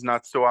that he's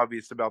not so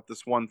obvious about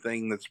this one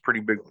thing that's a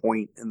pretty big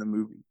point in the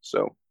movie.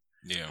 So,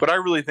 yeah. But I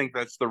really think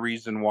that's the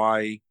reason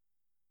why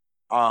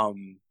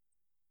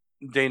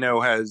Dano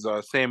has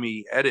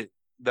Sammy edit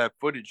that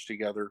footage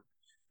together,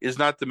 is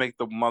not to make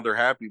the mother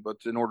happy, but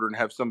in order to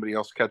have somebody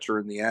else catch her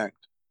in the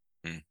act.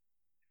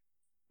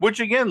 Which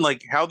again,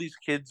 like how these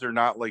kids are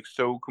not like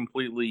so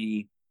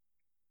completely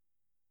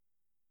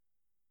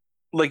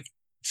like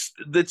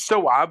that's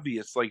so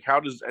obvious. Like how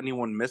does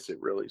anyone miss it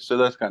really? So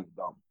that's kind of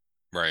dumb.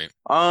 Right.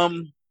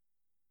 So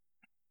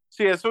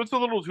yeah, so it's a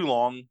little too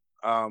long.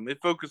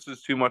 It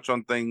focuses too much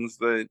on things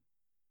that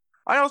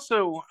I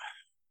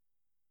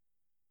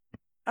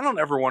don't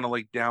ever want to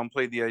like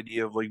downplay the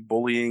idea of like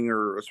bullying,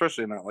 or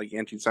especially not like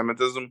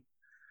anti-Semitism.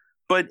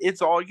 But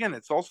it's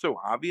also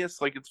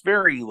obvious. Like it's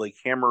very like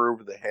hammer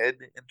over the head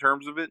in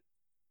terms of it,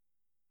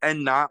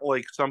 and not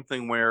like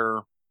something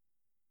where,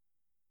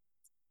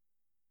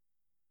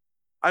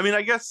 I mean,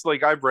 I guess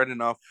like I've read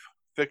enough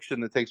fiction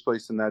that takes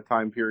place in that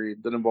time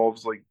period that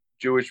involves like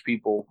Jewish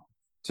people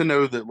to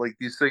know that like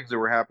these things that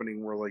were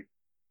happening were like,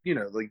 you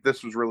know, like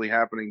this was really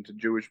happening to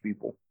Jewish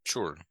people.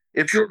 Sure.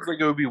 It feels like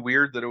it would be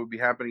weird that it would be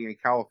happening in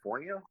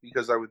California,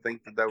 because I would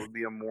think that that would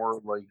be a more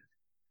like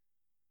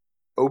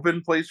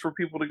open place for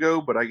people to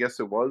go, but I guess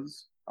it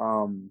was.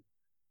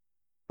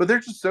 But they're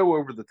just so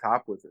over the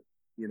top with it,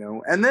 you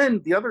know. And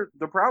then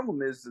the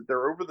problem is that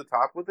they're over the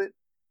top with it,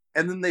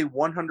 and then they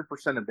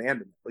 100%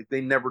 abandon it. Like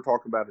they never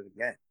talk about it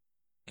again.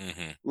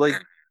 Like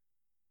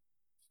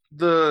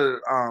the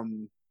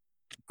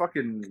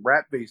fucking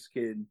rat face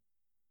kid,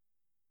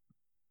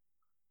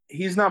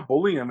 he's not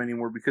bullying him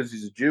anymore because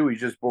he's a Jew. He's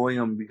just bullying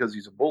him because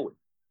he's a bully.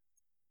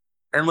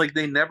 And like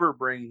they never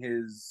bring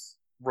his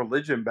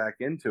religion back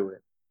into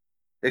it,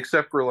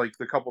 except for like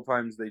the couple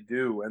times they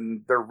do,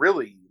 and they're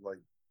really like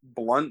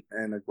blunt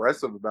and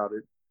aggressive about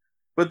it.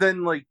 But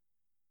then like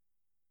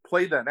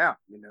play that out,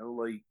 you know,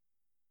 like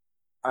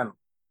I don't.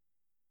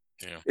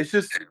 Yeah. It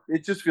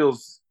just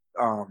feels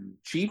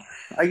cheap,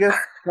 I guess,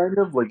 kind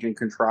of like, and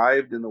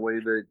contrived in the way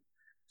that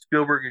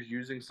Spielberg is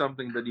using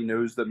something that he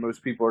knows that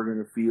most people are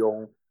going to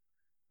feel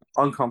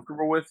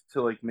uncomfortable with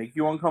to like make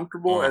you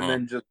uncomfortable, and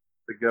then just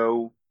to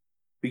go,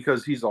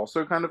 because he's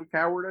also kind of a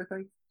coward, I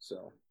think.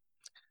 So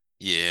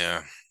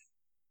yeah,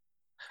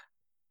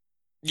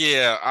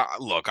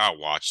 look, I'll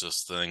watch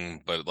this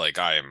thing, but like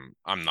I'm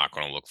not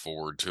going to look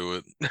forward to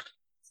it.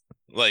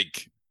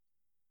 Like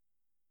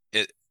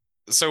it.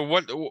 So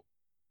what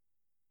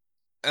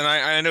and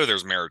I know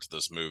there's merit to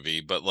this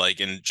movie, but like,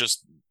 and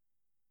just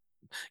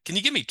can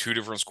you give me two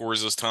different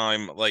scores this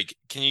time? Like,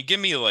 can you give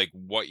me like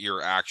what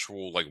your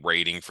actual like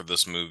rating for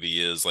this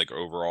movie is, like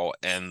overall,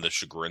 and the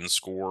Chagrin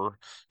score?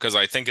 Because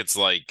I think it's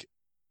like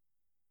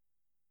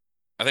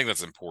I think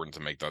that's important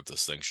to make that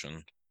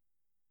distinction.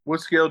 What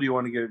scale do you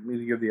want to get me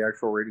to give the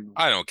actual rating?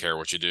 I don't care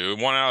what you do,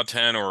 1 out of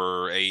 10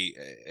 or A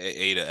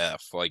to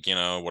F, like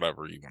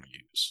whatever you want to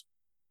use.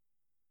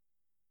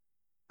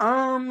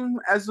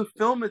 As a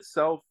film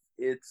itself,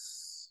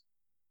 it's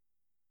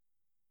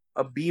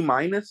a B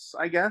minus,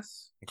 I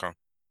guess. Okay.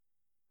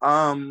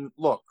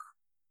 Look,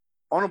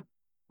 on a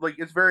like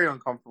it's very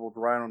uncomfortable to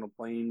ride on a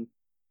plane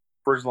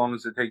for as long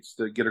as it takes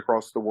to get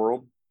across the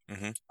world.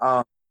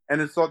 Mm-hmm.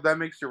 And it's that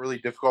makes it really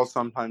difficult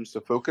sometimes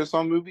to focus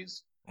on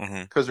movies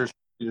Mm-hmm. because there's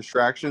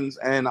distractions.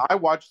 And I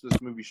watched this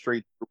movie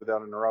straight through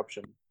without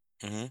interruption,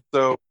 Mm-hmm.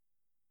 so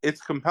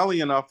it's compelling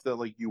enough that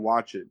like you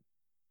watch it.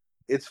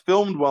 It's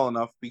filmed well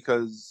enough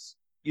because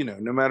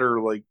no matter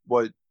like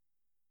what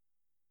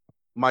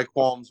my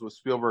qualms with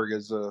Spielberg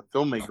as a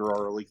filmmaker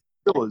are, like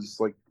still is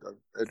like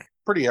a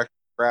pretty excellent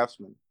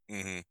craftsman.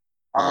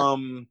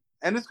 Mm-hmm.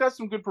 And it's got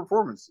some good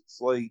performances.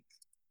 Like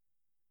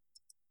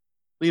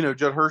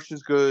Judd Hirsch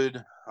is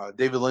good.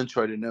 David Lynch,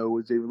 who I didn't know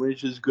was David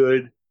Lynch, is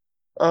good.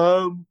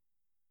 Um,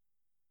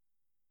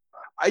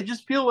 I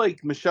just feel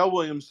like Michelle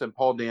Williams and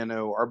Paul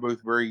Dano are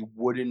both very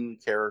wooden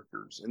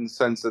characters in the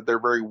sense that they're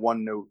very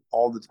one note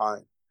all the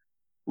time.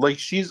 Like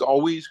she's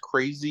always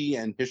crazy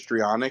and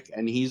histrionic,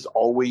 and he's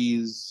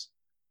always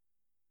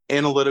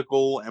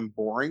analytical and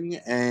boring.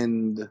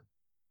 And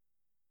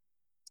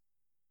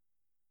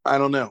I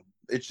don't know.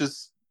 It's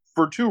just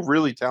for two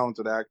really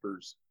talented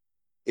actors,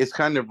 it's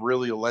kind of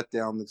really a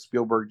letdown that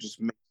Spielberg just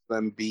makes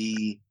them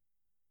be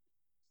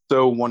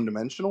so one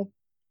dimensional.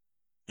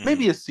 Mm-hmm.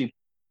 Maybe a C.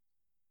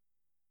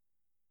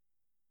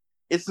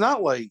 It's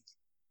not like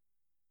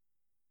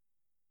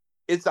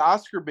it's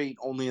Oscar bait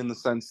only in the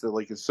sense that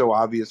like it's so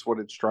obvious what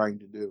it's trying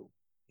to do,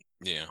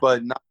 Yeah.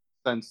 but not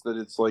in the sense that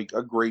it's like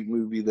a great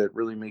movie that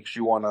really makes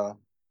you want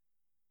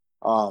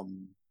to.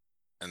 Um,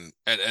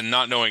 And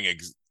not knowing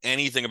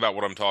anything about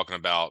what I'm talking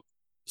about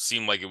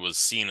seemed like it was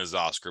seen as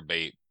Oscar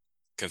bait,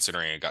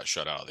 considering it got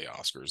shut out of the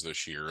Oscars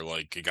this year.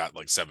 Like it got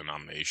like 7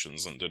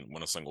 nominations and didn't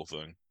win a single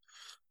thing.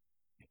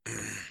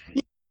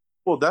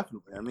 well,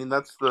 definitely. I mean,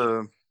 that's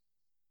the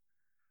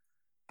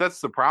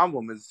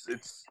problem. Is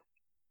it's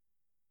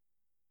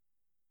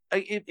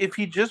if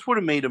he just would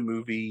have made a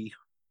movie,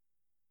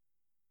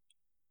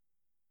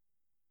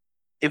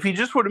 if he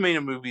just would have made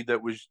a movie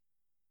that was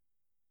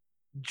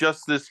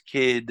just this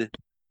kid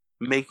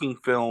making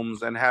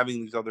films and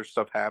having these other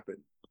stuff happen.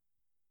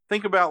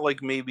 Think about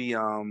like maybe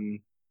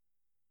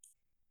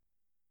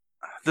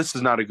this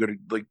is not a good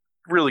like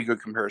really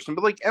good comparison,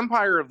 but like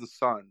Empire of the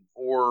Sun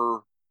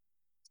or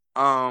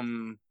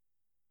um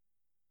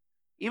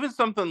even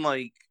something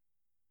like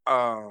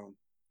uh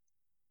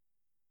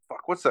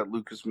fuck what's that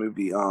Lucas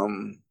movie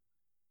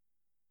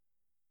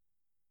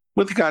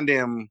with the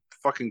goddamn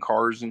fucking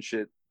cars and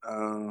shit.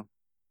 Oh,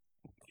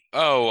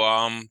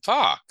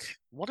 fuck.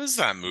 What is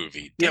that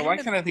movie? Yeah, Damn why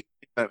it. can't I think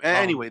of that? Um,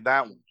 Anyway,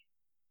 that one.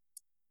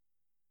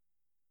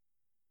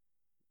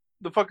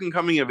 The fucking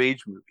coming of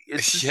age movie.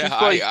 It's yeah,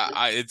 just like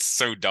it's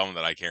so dumb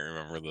that I can't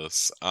remember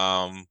this.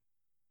 yeah,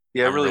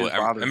 it really is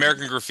bothering me.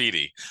 American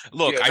Graffiti.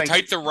 Look, Yeah, I thank you.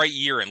 typed the right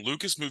year in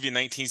Lucas movie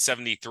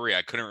 1973.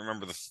 I couldn't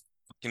remember the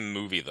fucking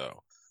movie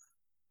though.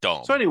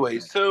 Dumb. So anyway,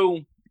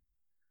 so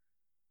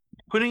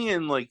putting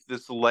in like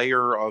this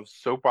layer of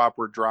soap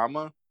opera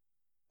drama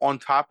on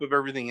top of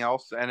everything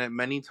else, and at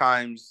many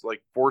times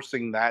like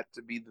forcing that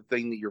to be the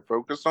thing that you're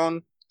focused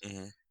on,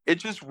 Mm-hmm. it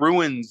just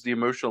ruins the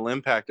emotional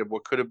impact of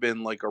what could have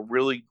been like a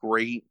really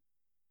great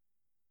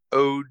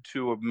ode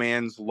to a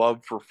man's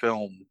love for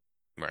film.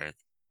 Right.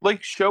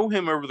 Like show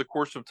him over the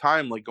course of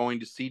time, like going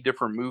to see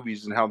different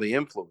movies and how they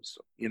influence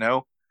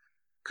him.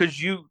 Because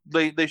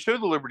they show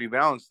the Liberty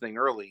Valance thing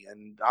early,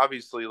 and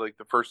obviously like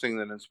the first thing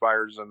that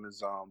inspires them is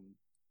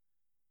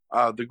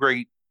the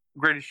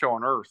greatest show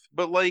on earth.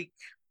 But like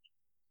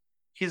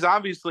he's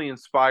obviously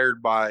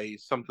inspired by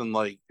something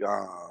like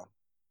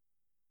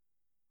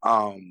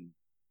um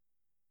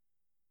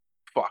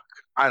fuck,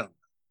 I don't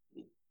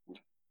know,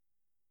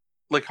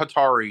 like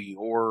Hatari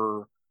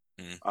or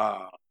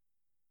Mm-hmm.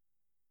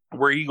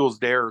 Where Eagles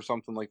Dare or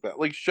something like that.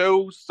 Like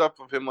show stuff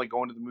of him like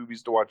going to the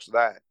movies to watch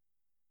that.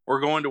 Or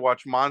going to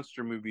watch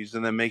monster movies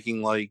and then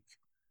making like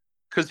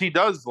because he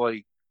does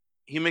like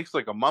he makes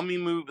like a mummy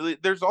movie.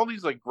 There's all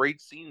these like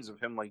great scenes of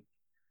him like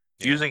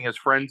Yeah. using his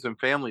friends and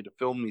family to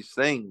film these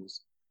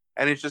things,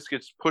 and it just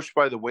gets pushed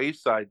by the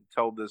wayside to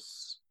tell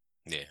this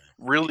Yeah.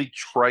 really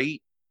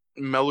trite,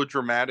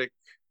 melodramatic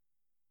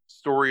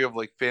story of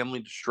like family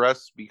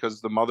distress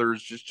because the mother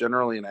is just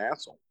generally an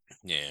asshole.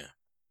 Yeah.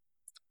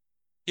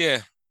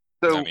 Yeah.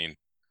 I So mean,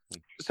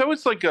 so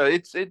it's like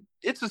it's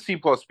a C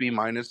plus B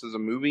minus as a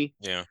movie.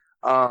 yeah.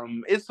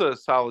 It's a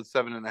solid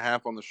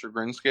 7.5 on the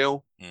Chagrin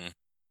scale.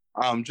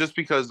 Mm. Just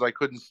because I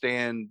couldn't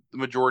stand the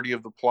majority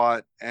of the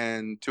plot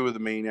and two of the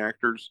main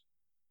actors,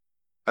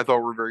 I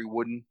thought were very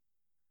wooden.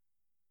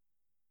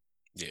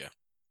 Yeah.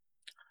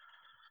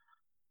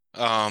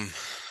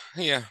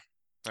 Yeah.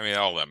 I mean,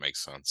 all that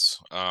makes sense.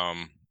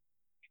 Fucking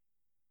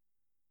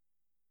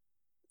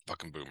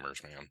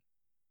boomers, man.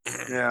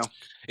 Yeah.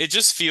 It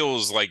just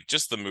feels like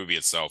just the movie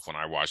itself, when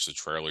I watched the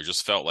trailer,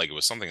 just felt like it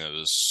was something that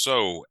was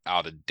so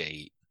out of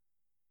date,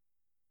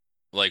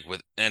 like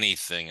with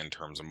anything in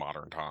terms of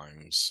modern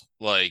times.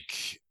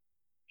 Like,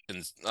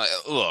 and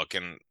look,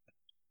 and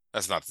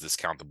that's not to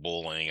discount the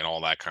bullying and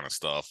all that kind of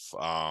stuff,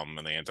 and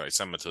the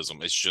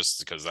anti-Semitism. It's just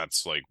because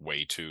that's like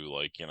way too,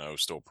 like,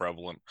 still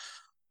prevalent.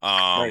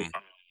 Right.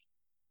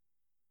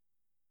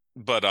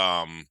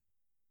 Um,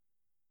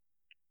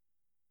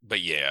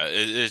 but yeah,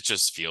 it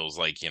just feels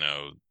like,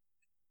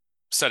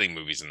 setting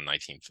movies in the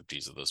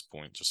 1950s at this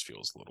point just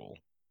feels a little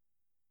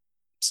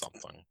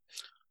something.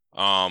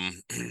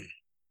 Um,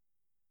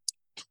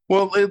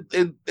 Well,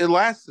 it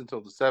lasts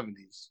until the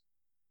 70s.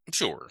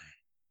 sure.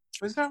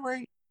 Is that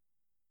right?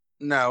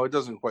 No, it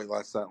doesn't quite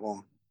last that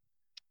long.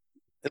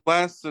 It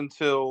lasts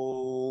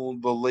until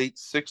the late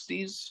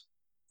 60s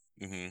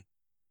Mm-hmm.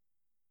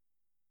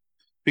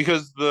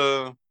 because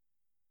the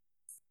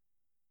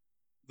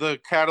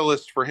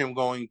catalyst for him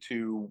going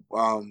to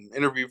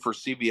interview for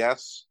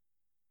CBS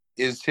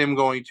is him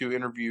going to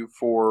interview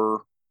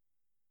for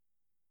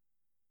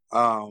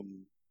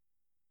um,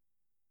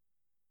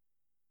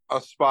 a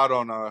spot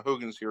on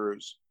Hogan's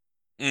Heroes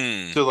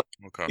to like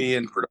Okay. be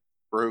in production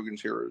for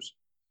Hogan's Heroes.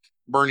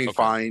 Bernie Okay.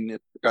 Fine is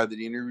the guy that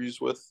he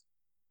interviews with.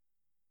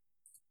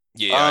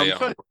 Yeah,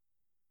 So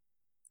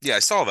yeah, I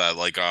saw that.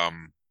 Like,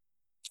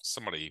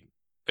 somebody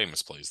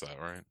famous plays that,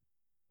 right?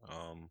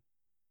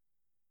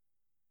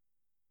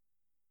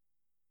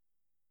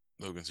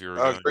 Logan's Hero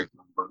guy. Greg.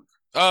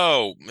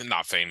 Oh,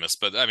 not famous,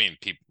 but I mean,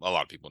 a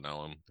lot of people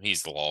know him.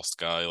 He's the lost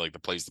guy, like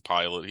that plays the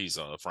pilot. He's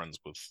friends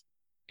with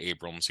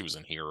Abrams. He was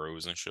in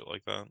Heroes and shit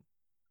like that.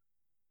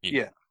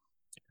 Yeah.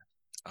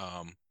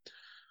 Um,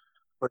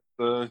 Like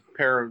the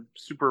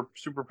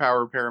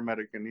superpower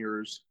paramedic in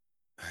Heroes.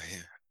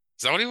 is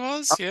that what he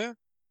was? Yeah,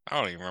 I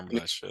don't even remember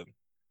that shit.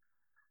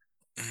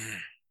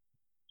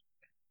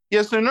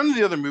 Yeah, so none of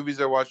the other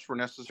movies I watched were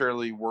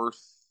necessarily worth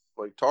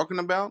like talking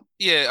about.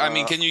 Yeah, I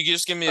mean, can you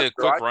just give me a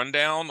quick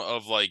rundown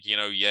of like,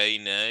 yay,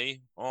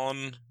 nay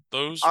on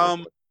those?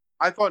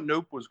 I thought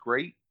Nope was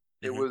great.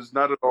 It was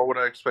not at all what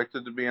I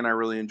expected to be, and I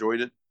really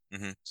enjoyed it.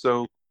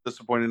 So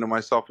disappointed in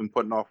myself in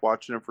putting off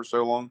watching it for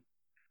so long.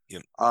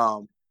 Yep.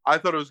 I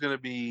thought it was going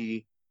to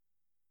be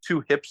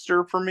too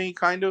hipster for me,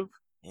 kind of.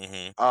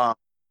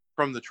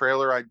 From the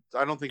trailer, I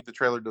don't think the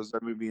trailer does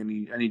that movie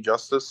any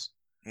justice.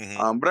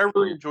 But I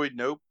really enjoyed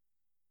Nope.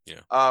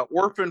 Yeah.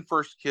 Orphan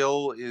First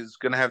Kill is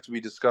going to have to be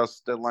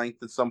discussed at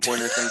length at some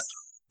point, I think.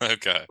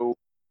 Okay. So,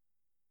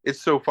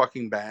 it's so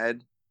fucking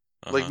bad.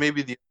 Like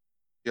maybe the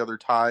other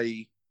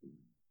Thai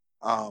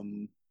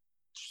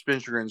Spin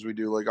Chagrins we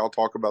do, like I'll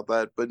talk about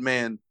that. But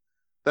man,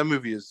 that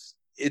movie is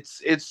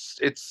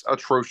it's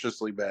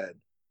atrociously bad.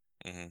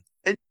 And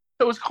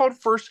so it's called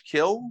First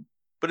Kill,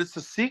 but it's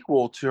a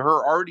sequel to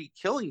her already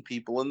killing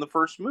people in the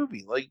first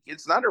movie. Like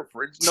it's not her.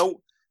 It's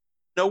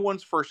no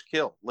one's first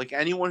kill. Like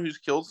anyone who's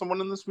killed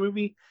someone in this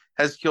movie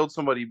has killed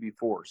somebody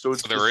before. So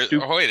it's there is.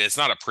 Oh wait, it's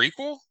not a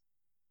prequel.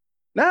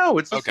 No,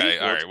 it's a okay.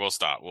 sequel. All right, we'll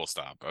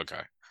stop.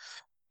 Okay.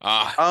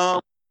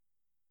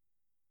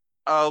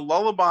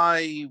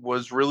 Lullaby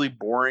was really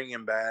boring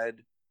and bad.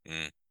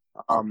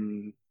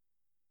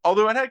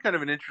 Although it had kind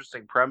of an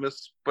interesting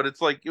premise, but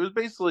it's like it was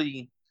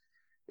basically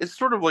it's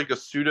sort of like a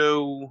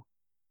pseudo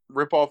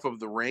ripoff of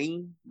The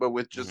Ring, but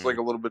with just like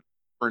a little bit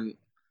different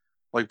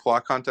like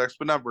plot context,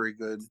 but not very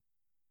good.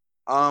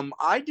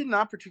 I did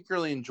not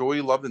particularly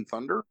enjoy Love and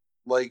Thunder.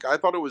 Like I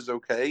thought it was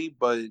okay,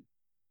 but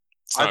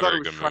I thought it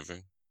was good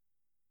movie.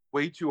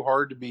 Way too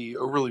hard to be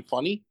overly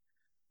funny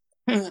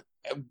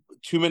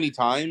too many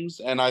times,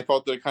 and I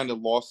thought that it kind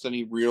of lost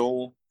any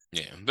real.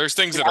 Yeah, there's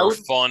things that are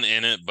fun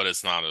in it, but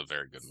it's not a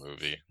very good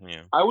movie.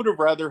 Yeah, I would have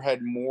rather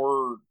had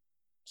more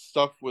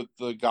stuff with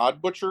the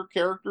God Butcher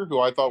character, who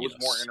I thought was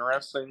more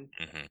interesting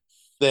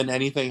than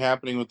anything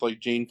happening with like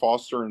Jane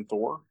Foster and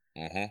Thor.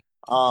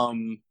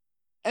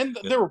 And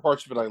there were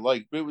parts of it I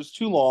liked, but it was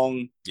too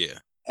long. Yeah,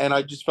 and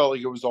I just felt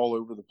like it was all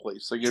over the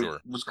place. Like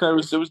it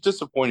was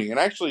disappointing. And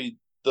actually,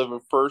 the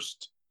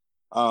first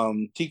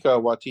Tika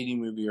Waititi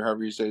movie, or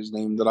however you say his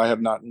name, that I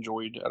have not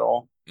enjoyed at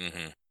all.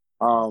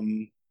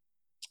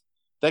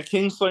 That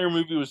Kingslayer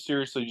movie was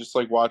seriously just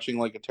like watching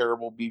like a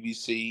terrible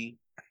BBC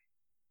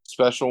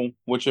special,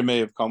 which it may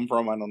have come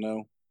from. I don't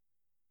know.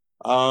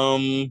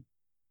 I'm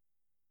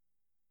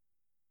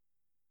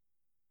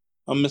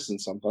missing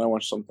something. I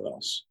watched something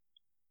else.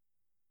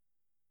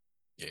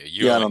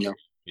 Yeah, I don't know.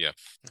 Yeah.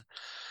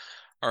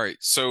 All right,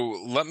 so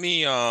let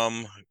me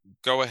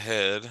go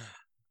ahead,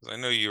 because I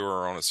know you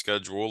are on a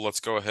schedule. Let's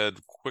go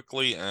ahead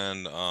quickly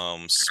and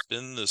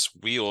spin this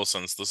wheel,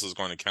 since this is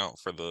going to count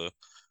for the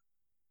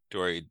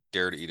Do I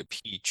Dare to Eat a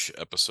Peach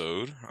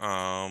episode.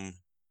 And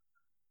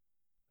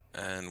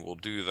we'll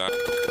do that.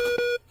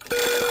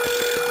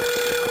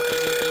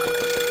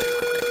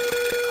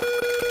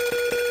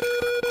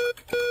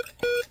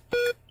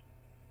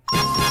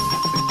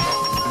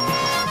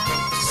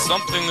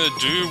 something to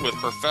do with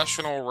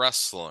professional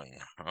wrestling.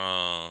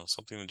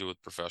 Something to do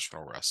with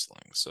professional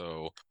wrestling.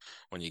 So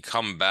when you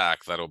come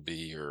back, that'll be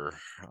your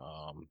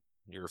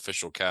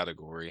official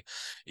category,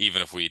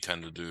 even if we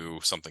tend to do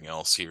something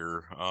else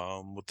here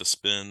with the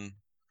spin,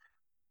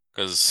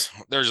 because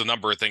there's a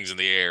number of things in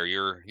the air.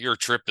 Your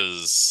trip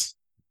is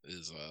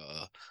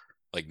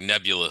like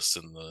nebulous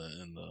in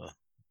the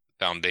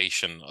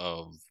foundation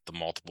of the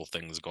multiple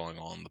things going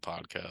on in the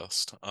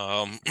podcast.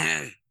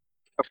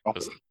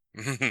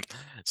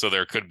 So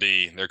there could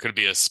be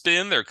a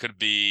spin, there could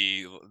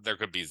be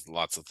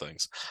lots of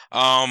things.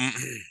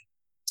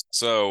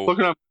 So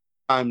looking up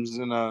times,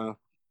 and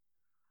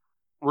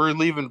we're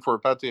leaving for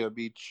Pattaya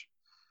Beach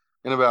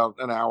in about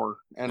an hour,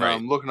 and right.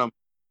 I'm looking up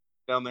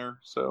down there,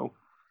 so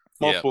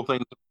multiple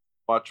things to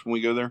watch when we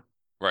go there.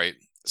 Right.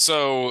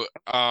 So you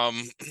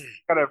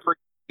got a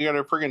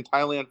friggin'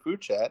 Thailand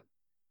food chat,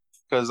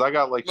 because I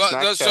got like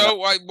snack chat.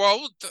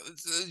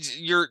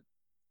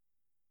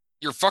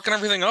 You're fucking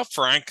everything up,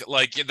 Frank.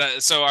 Like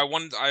that. So I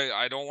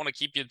don't want to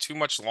keep you too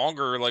much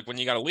longer. Like when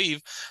you got to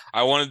leave,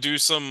 I want to do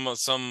some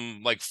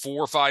like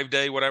 4 or 5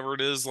 day, whatever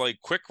it is,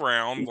 like quick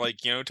round. Like,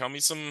 tell me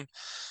some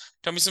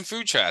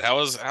food chat.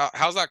 How's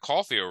that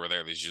coffee over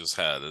there that you just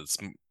had? It's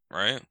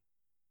right.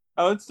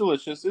 Oh, it's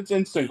delicious. It's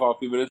instant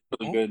coffee, but it's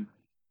really good.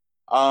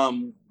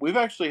 We've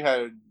actually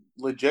had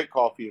legit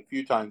coffee a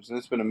few times, and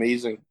it's been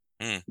amazing.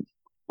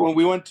 When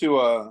we went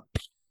to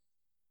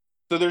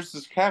so there's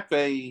this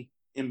cafe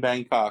in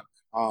Bangkok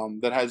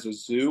that has a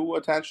zoo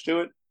attached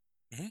to it,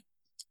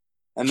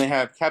 and they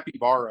have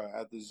capybara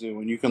at the zoo,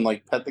 and you can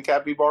like pet the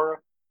capybara.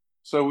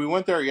 So we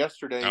went there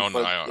yesterday. I don't know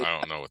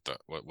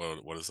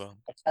what is that?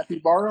 A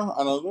capybara? I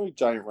don't know, they're like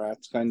giant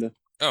rats, kind of.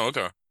 Oh,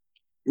 okay.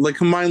 Like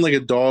combine like a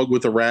dog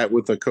with a rat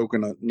with a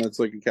coconut, and that's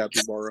like a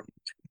capybara.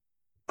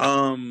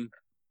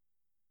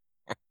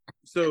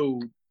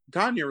 So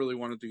Tanya really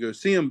wanted to go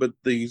see him, but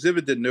the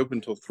exhibit didn't open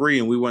until 3,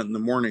 and we went in the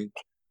morning.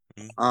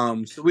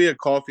 So we had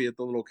coffee at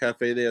the little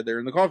cafe they had there,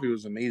 and the coffee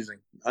was amazing.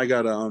 I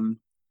got an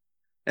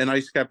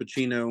iced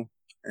cappuccino,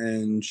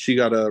 and she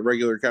got a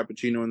regular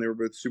cappuccino, and they were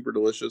both super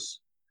delicious.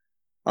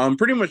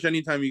 Pretty much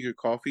anytime you get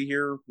coffee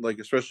here, like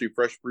especially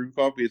fresh brewed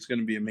coffee, it's going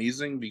to be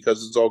amazing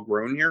because it's all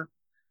grown here.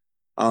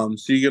 So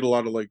you get a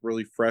lot of like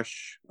really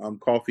fresh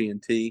coffee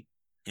and tea.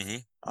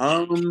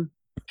 A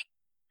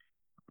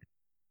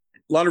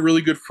lot of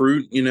really good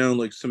fruit,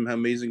 like some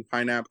amazing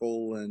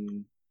pineapple,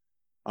 and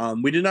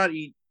we did not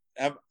eat.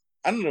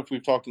 I don't know if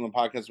we've talked on the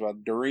podcast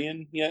about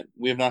durian yet.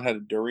 We have not had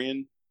a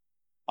durian,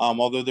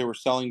 although they were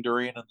selling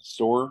durian in the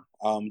store.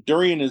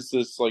 Durian is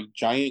this like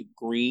giant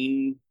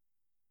green.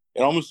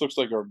 It almost looks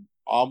like a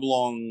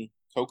oblong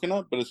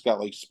coconut, but it's got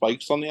like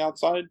spikes on the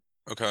outside.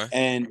 Okay.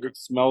 And it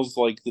smells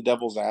like the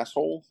devil's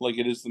asshole. Like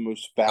it is the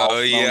most foul.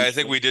 Oh yeah, I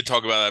think we did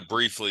talk about that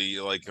briefly,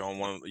 like on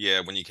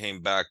when you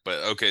came back.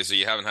 But okay, so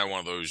you haven't had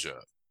one of those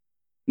yet.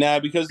 Nah,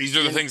 because these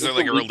are the things that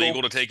like are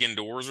illegal to take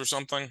indoors or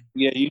something.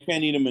 Yeah, you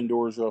can't eat them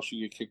indoors or else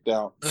you get kicked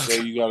out. So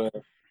you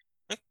gotta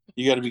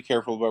be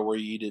careful about where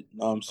you eat it.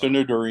 So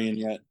no durian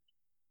yet.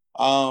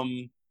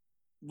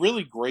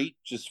 Really great,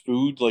 just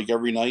food like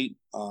every night.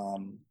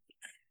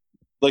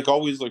 Like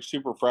always, like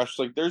super fresh.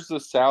 Like there's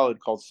this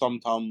salad called Sum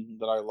Tum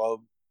that I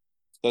love.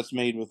 That's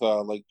made with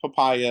like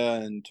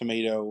papaya and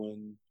tomato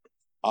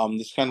and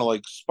this kind of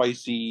like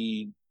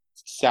spicy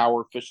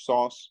sour fish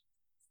sauce.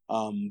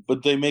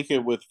 But they make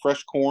it with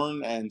fresh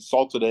corn and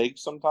salted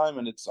eggs sometime,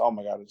 and it's, oh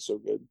my god, it's so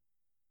good,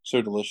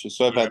 so delicious.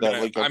 So I've had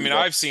that.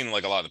 I've seen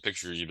like a lot of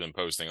pictures you've been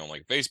posting on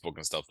like Facebook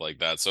and stuff like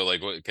that. So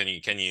like, what can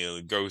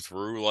you go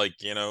through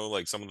like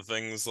like some of the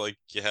things like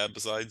you had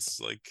besides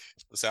like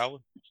the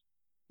salad?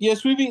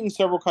 Yes, we've eaten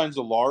several kinds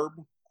of larb.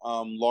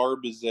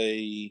 Larb is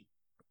a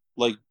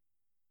like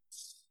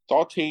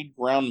sauteed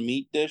ground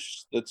meat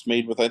dish that's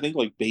made with I think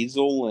like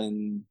basil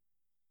and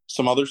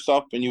some other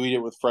stuff, and you eat it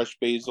with fresh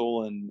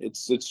basil, and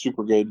it's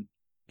super good.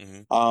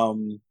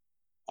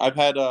 I've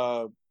had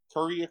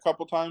curry a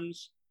couple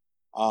times,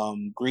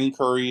 green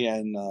curry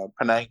and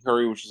Penang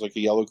curry, which is like a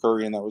yellow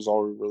curry, and that was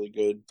all really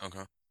good.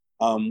 Okay.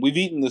 We've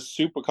eaten this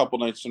soup a couple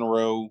nights in a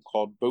row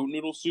called boat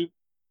noodle soup,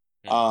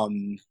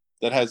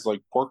 that has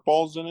like pork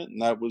balls in it,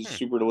 and that was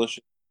super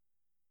delicious.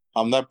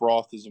 That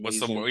broth is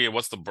amazing.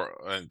 What's the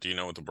do you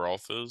know what the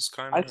broth is?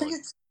 Kind of. I think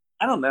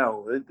I don't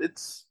know.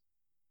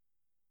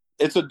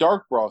 It's a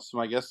dark broth, so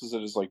my guess is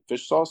it is like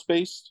fish sauce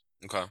based.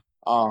 Okay.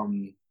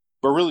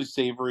 But really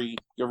savory.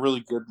 A really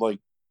good like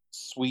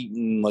sweet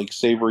and like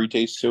savory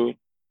taste to it.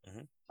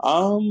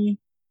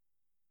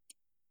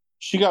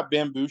 She got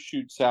bamboo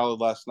shoot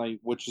salad last night,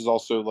 which is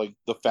also like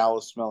the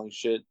foulest smelling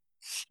shit.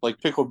 Like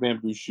pickled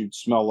bamboo shoots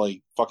smell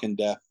like fucking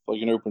death,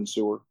 like an open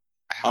sewer.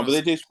 But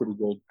they taste pretty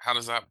good. How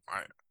does that?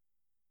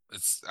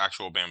 It's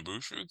actual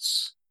bamboo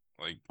shoots,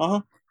 like.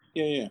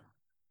 Yeah.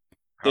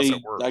 How's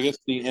that work? I guess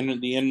the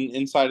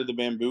inside of the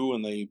bamboo,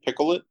 and they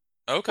pickle it.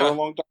 For a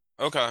long time.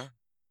 Okay.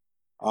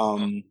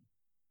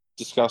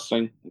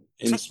 Disgusting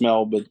in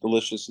smell, but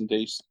delicious in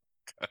taste.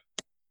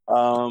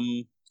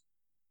 Couple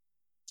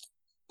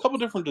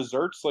different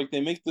desserts. Like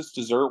they make this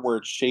dessert where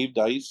it's shaved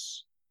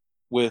ice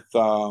with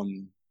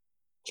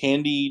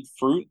candied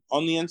fruit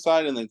on the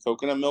inside and then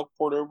coconut milk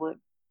poured over it.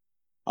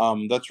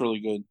 That's really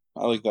good.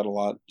 I like that a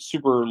lot.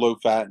 Super low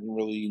fat and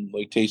really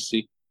like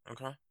tasty.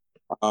 Okay.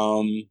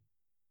 Um,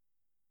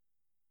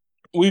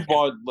 we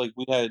bought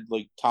we had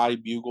like Thai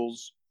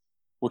bugles,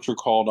 which are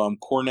called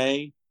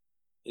cornet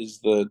is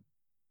the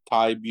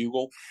Thai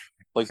bugle,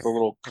 like the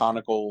little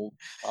conical.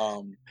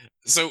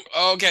 So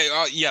okay,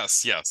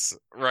 yes,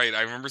 right.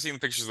 I remember seeing the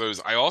pictures of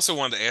those. I also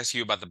wanted to ask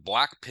you about the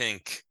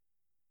Blackpink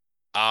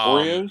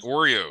Oreos.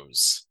 Oreos.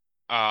 It's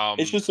Um,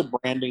 just a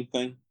branding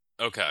thing.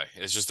 okay,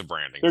 it's just a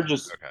branding They're thing.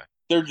 just Okay.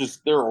 they're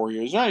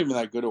Oreos. They're not even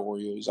that good at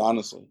Oreos,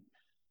 honestly.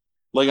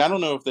 Like I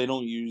don't know if they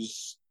don't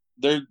use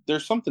they're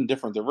something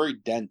different. They're very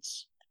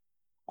dense.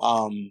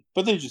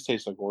 But they just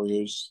taste like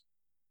Oreos.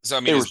 So I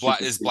mean, They were super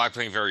Is cheap.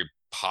 Blackpink very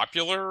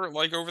popular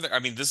like over there? I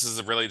mean, this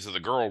is related to the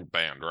girl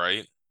band,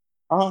 right?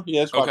 Oh,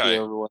 yeah, it's Okay.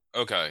 popular everywhere.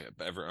 Okay.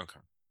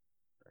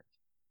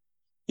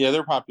 Yeah,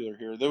 they're popular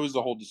here. There was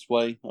a whole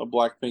display of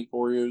Blackpink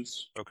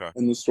Oreos Okay.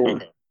 in the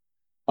store.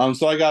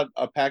 So I got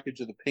a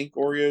package of the pink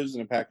Oreos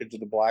and a package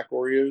of the black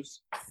Oreos,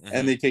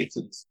 and Hmm. they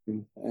tasted the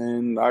same.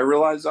 And I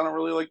realized I don't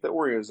really like the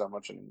Oreos that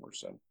much anymore.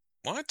 So,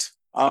 What?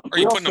 Are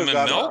we you putting also them in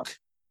got milk?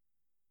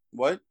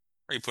 what?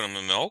 Are you putting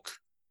them in milk?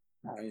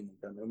 I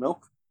ain't got no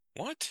milk.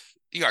 What?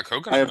 You got I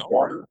coconut have milk?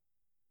 water.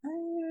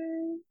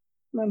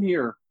 None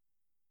here.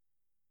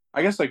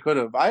 I guess I could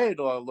have. I had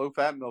low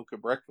fat milk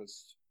at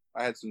breakfast.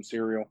 I had some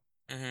cereal.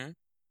 Hmm.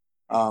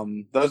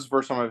 That was the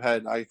first time I've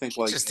had. I think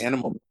like Interesting.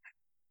 animal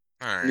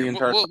All in right. the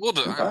entire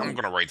I'm time.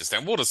 gonna write this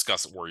down. We'll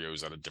discuss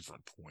Oreos at a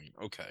different point.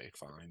 Okay,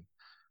 fine.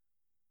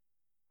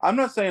 I'm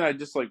not saying I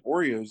dislike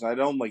Oreos. I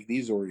don't like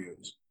these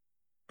Oreos.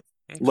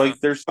 Okay. Like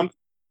there's something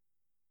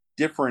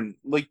different.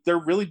 Like they're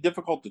really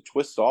difficult to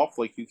twist off.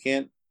 Like you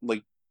can't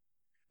like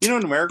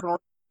an American Oreo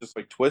just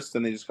like twist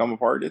and they just come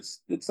apart.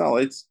 It's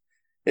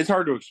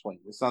hard to explain.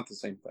 It's not the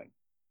same thing.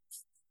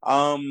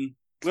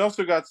 We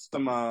also got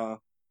some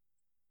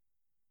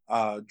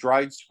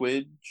dried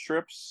squid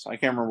strips. I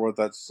can't remember what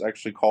that's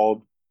actually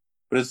called,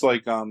 but it's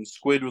like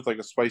squid with like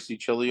a spicy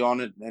chili on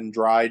it and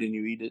dried, and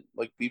you eat it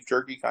like beef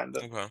jerky kind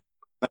of Okay.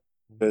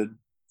 good.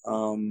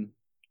 Um,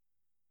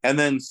 and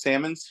then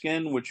salmon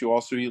skin, which you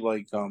also eat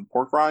like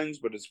pork rinds,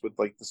 but it's with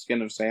like the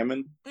skin of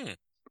salmon. Hmm.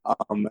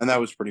 And that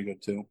was pretty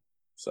good too.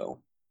 So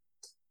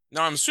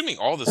Now I'm assuming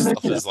all this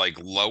stuff is like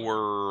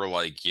lower,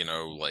 like,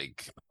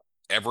 like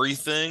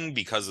everything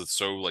because it's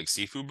so like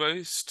seafood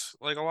based,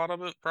 like a lot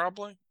of it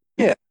probably.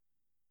 yeah,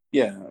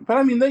 yeah. But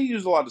I mean, they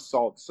use a lot of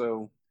salt,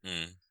 so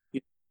Hmm.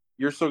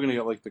 you're still gonna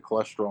get like the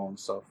cholesterol and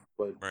stuff.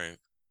 Right.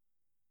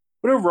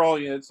 But overall,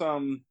 yeah, it's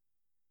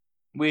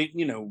we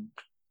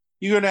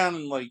you go down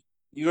and like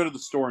you go to the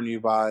store and you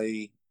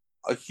buy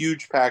a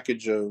huge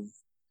package of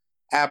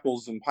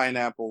apples and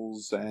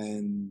pineapples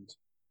and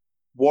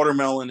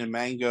watermelon and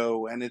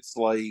mango, and it's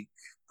like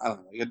I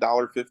don't know, like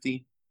 $1.50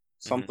 Hmm.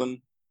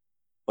 something,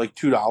 like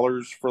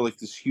 $2 for like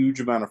this huge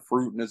amount of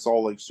fruit, and it's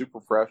all like super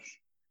fresh.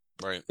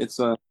 Right. It's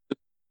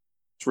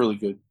really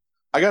good.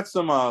 I got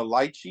some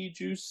lychee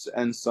juice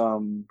and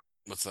some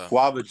What's that?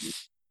 guava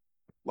juice.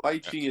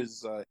 Lychee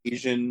is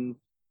Asian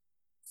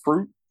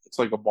fruit. It's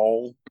like a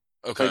ball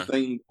Okay. type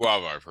thing.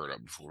 Guava I've heard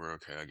of before.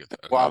 Okay, I get that.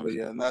 Okay. Guava,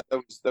 yeah, and that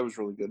was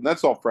really good. And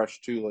that's all fresh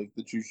too, like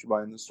the juice you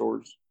buy in the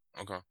stores.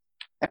 Okay.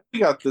 And we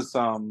got this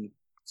so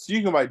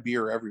you can buy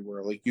beer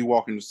everywhere. Like you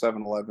walk into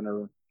 7-Eleven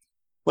or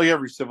like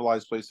every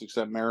civilized place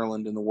except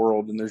Maryland in the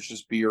world, and there's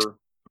just beer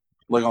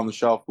like on the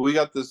shelf. But we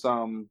got this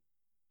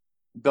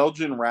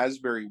Belgian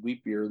raspberry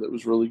wheat beer that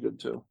was really good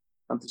too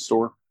at the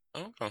store.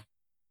 Okay.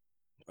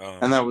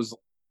 And that was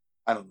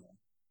I don't know,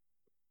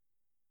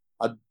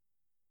 a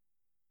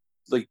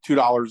like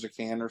 $2 a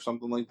can or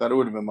something like that. It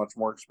would have been much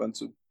more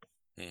expensive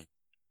hmm.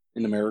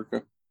 in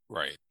America.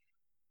 Right.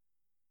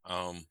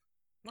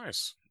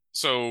 Nice.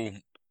 So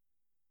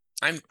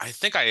I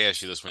think I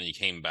asked you this when you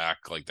came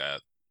back like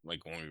that,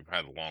 like when we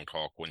had a long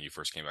talk when you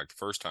first came back the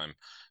first time.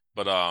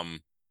 But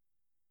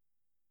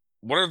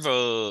what are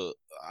the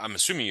I'm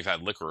assuming you've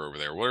had liquor over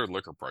there. What are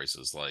liquor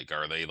prices like?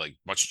 Are they like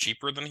much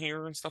cheaper than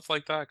here and stuff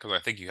like that? Because I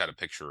think you had a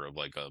picture of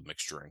like a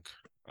mixed drink.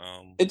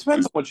 It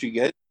depends on what you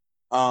get.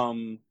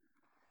 Um,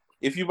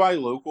 if you buy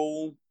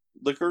local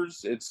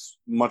liquors, it's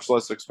much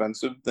less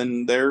expensive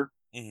than there.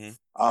 Hmm.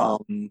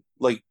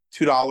 Like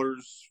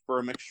 $2 for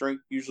a mixed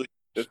drink, usually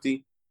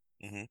 50.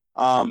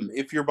 Hmm.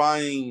 If you're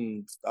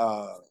buying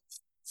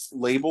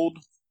labeled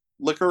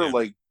liquor, Yeah.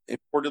 like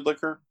imported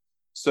liquor,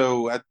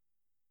 so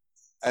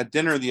at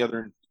dinner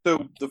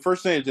so the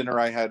first day of dinner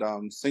I had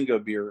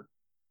Singa beer,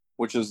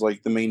 which is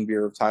like the main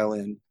beer of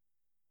Thailand,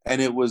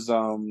 and it was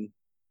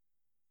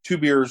two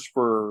beers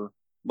for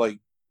like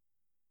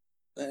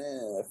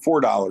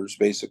 $4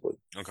 basically.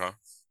 Okay.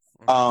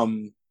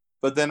 Um,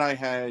 but then I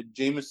had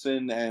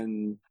Jameson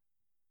and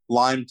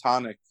lime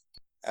tonic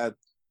at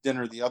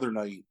dinner the other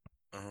night,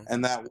 Uh-huh.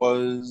 and that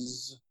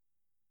was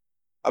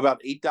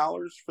about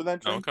 $8 for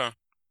that drink. Okay.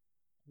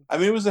 I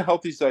mean, it was a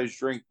healthy sized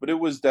drink, but it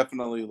was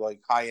definitely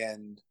like high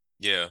end,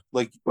 Yeah.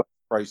 like So when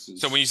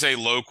prices. you say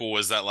local,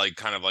 is that like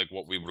kind of like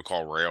what we would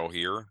call rail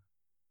here?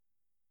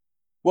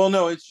 Well,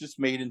 no, it's just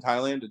made in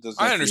Thailand. It doesn't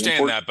I have to be understand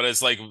imported. that, but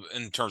it's like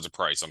in terms of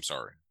price. I'm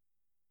sorry.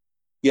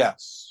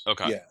 Yes.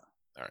 Okay. Yeah.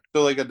 All right.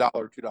 So like $1,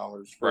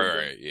 $2 for Right. a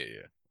drink, Right. Yeah.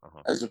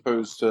 Yeah. as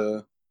opposed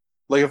to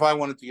like if I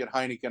wanted to get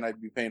Heineken,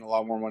 I'd be paying a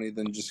lot more money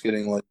than just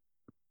getting like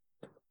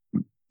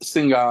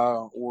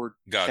Singa or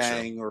Gotcha.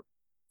 Chang or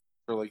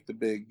like the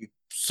big.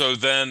 So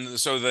then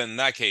in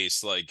that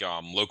case, like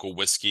local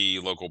whiskey,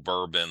 local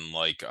bourbon,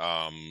 like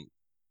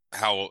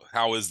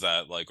how is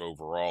that like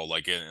overall?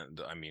 Like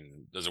I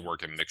mean, does it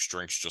work in mixed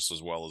drinks just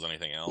as well as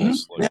anything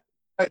else? Like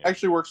Yeah, it yeah.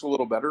 actually works a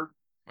little better.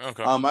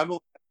 Okay. I've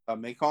a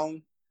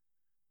Mekong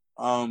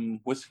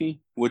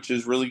whiskey, which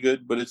is really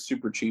good, but it's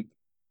super cheap.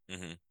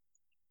 Hmm.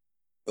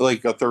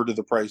 Like a third of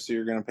the price that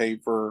you're gonna pay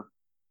for,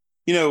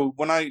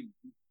 when I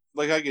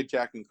get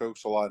Jack and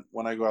Cokes a lot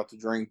when I go out to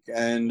drink,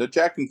 and a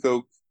Jack and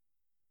Coke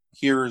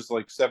here is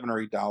like $7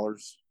 or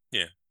 $8,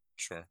 Yeah,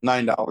 sure.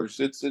 $9.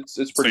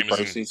 It's pretty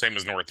pricey. Same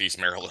as Northeast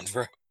Maryland,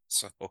 right?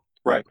 So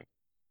Right.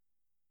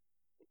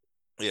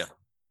 yeah.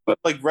 But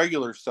like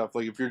regular stuff,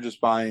 like if you're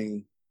just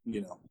buying,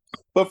 you know,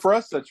 but for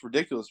us that's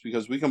ridiculous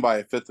because we can buy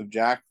a fifth of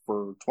Jack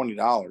for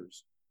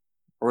 $20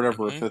 or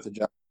whatever a Hmm. fifth of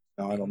Jack.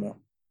 No, I don't know.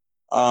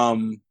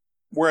 Um, Yeah,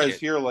 Whereas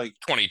here, like a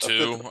fifth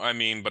 22. I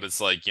mean, but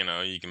it's like, you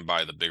can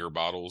buy the bigger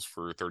bottles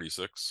for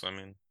 36. I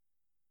mean,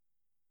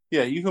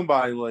 yeah, you can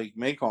buy like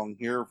Mekong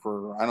here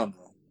for I don't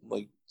know,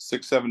 like $6,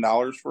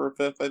 $7 for a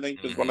fifth. I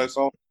think is what hmm. I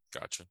saw.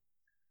 Gotcha.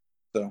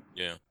 So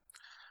Yeah.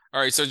 All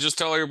right, so just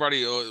tell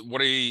everybody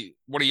what are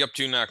you up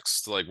to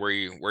next? Like where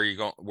are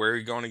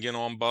you going again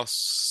on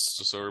bus?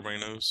 Just so everybody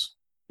knows.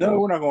 no,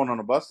 we're not going on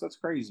a bus. That's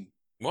crazy.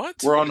 What?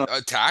 We're on a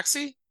A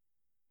taxi?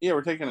 Yeah,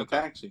 we're taking a Okay.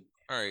 taxi.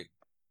 All right.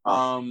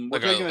 We're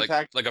taking a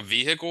taxi. Like a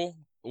vehicle,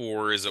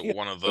 or is it Yeah,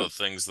 one of the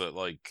things that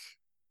like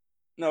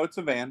no, it's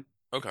a van,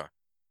 okay.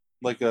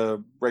 like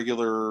a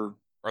regular.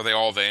 Are they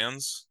all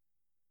vans?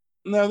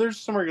 No, there's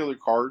some regular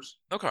cars.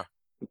 Okay.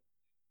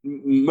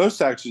 Most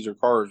taxis are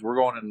cars. We're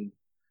going in.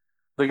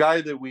 The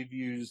guy that we've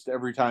used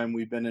every time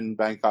we've been in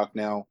Bangkok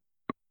now,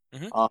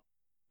 Hmm. um,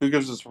 who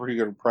gives us a pretty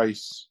good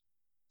price.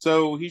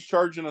 So he's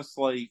charging us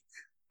like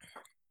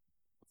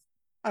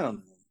I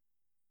don't know,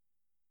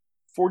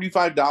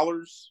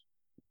 $45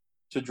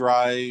 to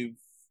drive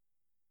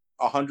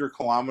 100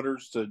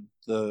 kilometers to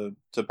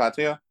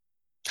Pattaya,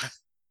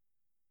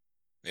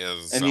 Yeah, it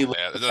doesn't and he sound lives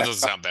bad. That in doesn't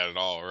Bangkok. sound bad at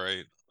all,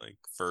 right? Like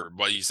for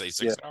what you say, Yeah.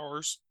 6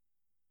 hours?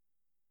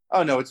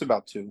 Oh no, it's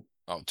about two.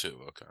 Oh, two.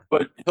 Okay.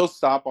 But he'll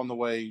stop on the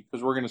way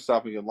because we're gonna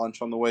stop and get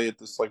lunch on the way at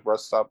this like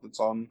rest stop that's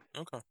on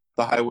Okay.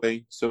 the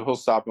highway. So he'll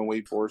stop and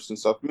wait for us and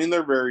stuff. I mean,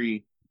 they're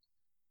very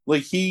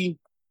like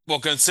Well,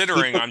 he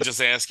considering took I'm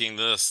just asking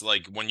this,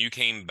 like when you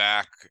came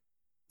back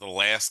the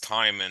last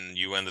time and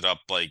you ended up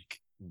like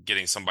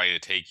getting somebody to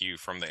take you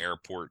from the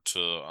airport to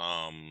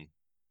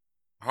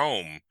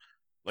home,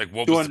 like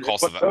what was the 200,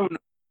 cost of but that? no,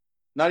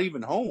 not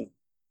even home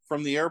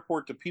from the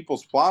airport to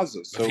People's Plaza.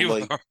 If So you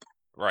like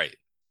right.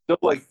 still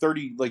like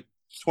 30, like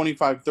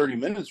 25, 30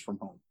 minutes from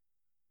home.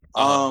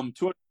 Uh-huh.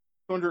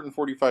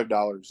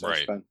 $245 I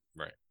Right. spent.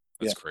 Right.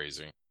 That's Yeah.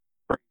 crazy.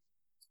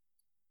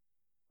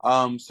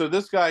 So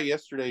this guy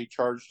yesterday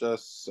charged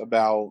us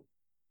about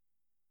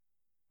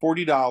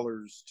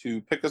 $40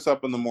 to pick us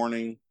up in the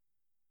morning,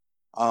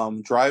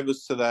 drive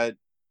us to that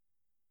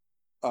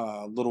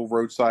little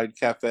roadside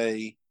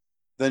cafe,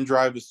 then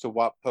drive us to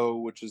Wat Po,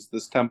 which is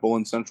this temple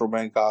in central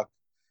Bangkok,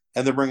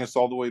 and then bring us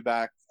all the way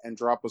back and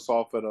drop us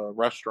off at a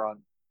restaurant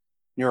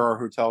near our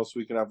hotel so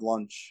we could have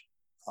lunch.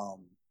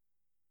 Um,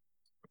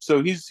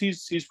 so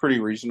he's pretty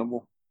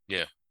reasonable.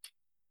 Yeah.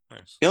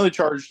 Nice. He only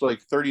charged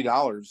like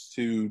 $30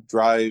 to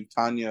drive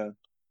Tanya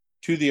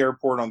to the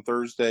airport on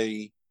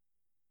Thursday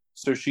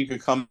so she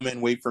could come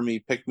in, wait for me,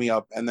 pick me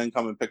up, and then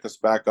come and pick us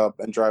back up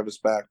and drive us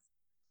back.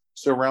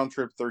 So round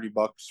trip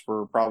 $30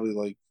 for probably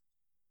like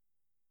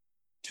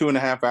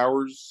 2.5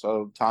 hours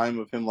of time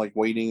of him like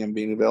waiting and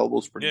being available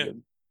is pretty Yeah,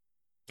 good.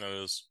 that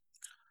is.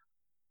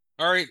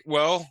 All right,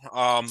 well,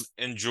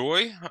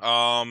 enjoy.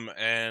 Yeah,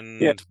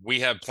 And we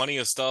have plenty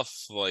of stuff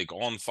like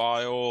on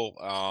file,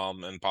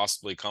 and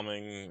possibly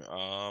coming,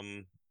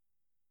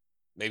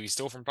 maybe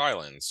still from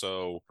Thailand.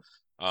 So,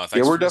 yeah,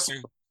 thanks we're for definitely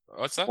listening.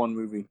 What's that? one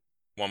movie.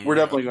 One We're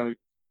movie? definitely Okay. going to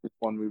get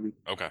one movie.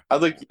 Okay.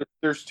 I'd like.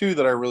 There's two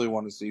that I really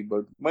want to see,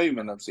 but might even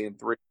end up seeing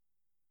three.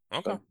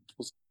 Okay.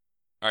 So,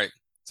 All right.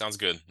 Sounds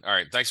good. All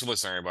right. Thanks for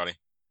listening, everybody.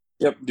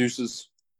 yep, deuces.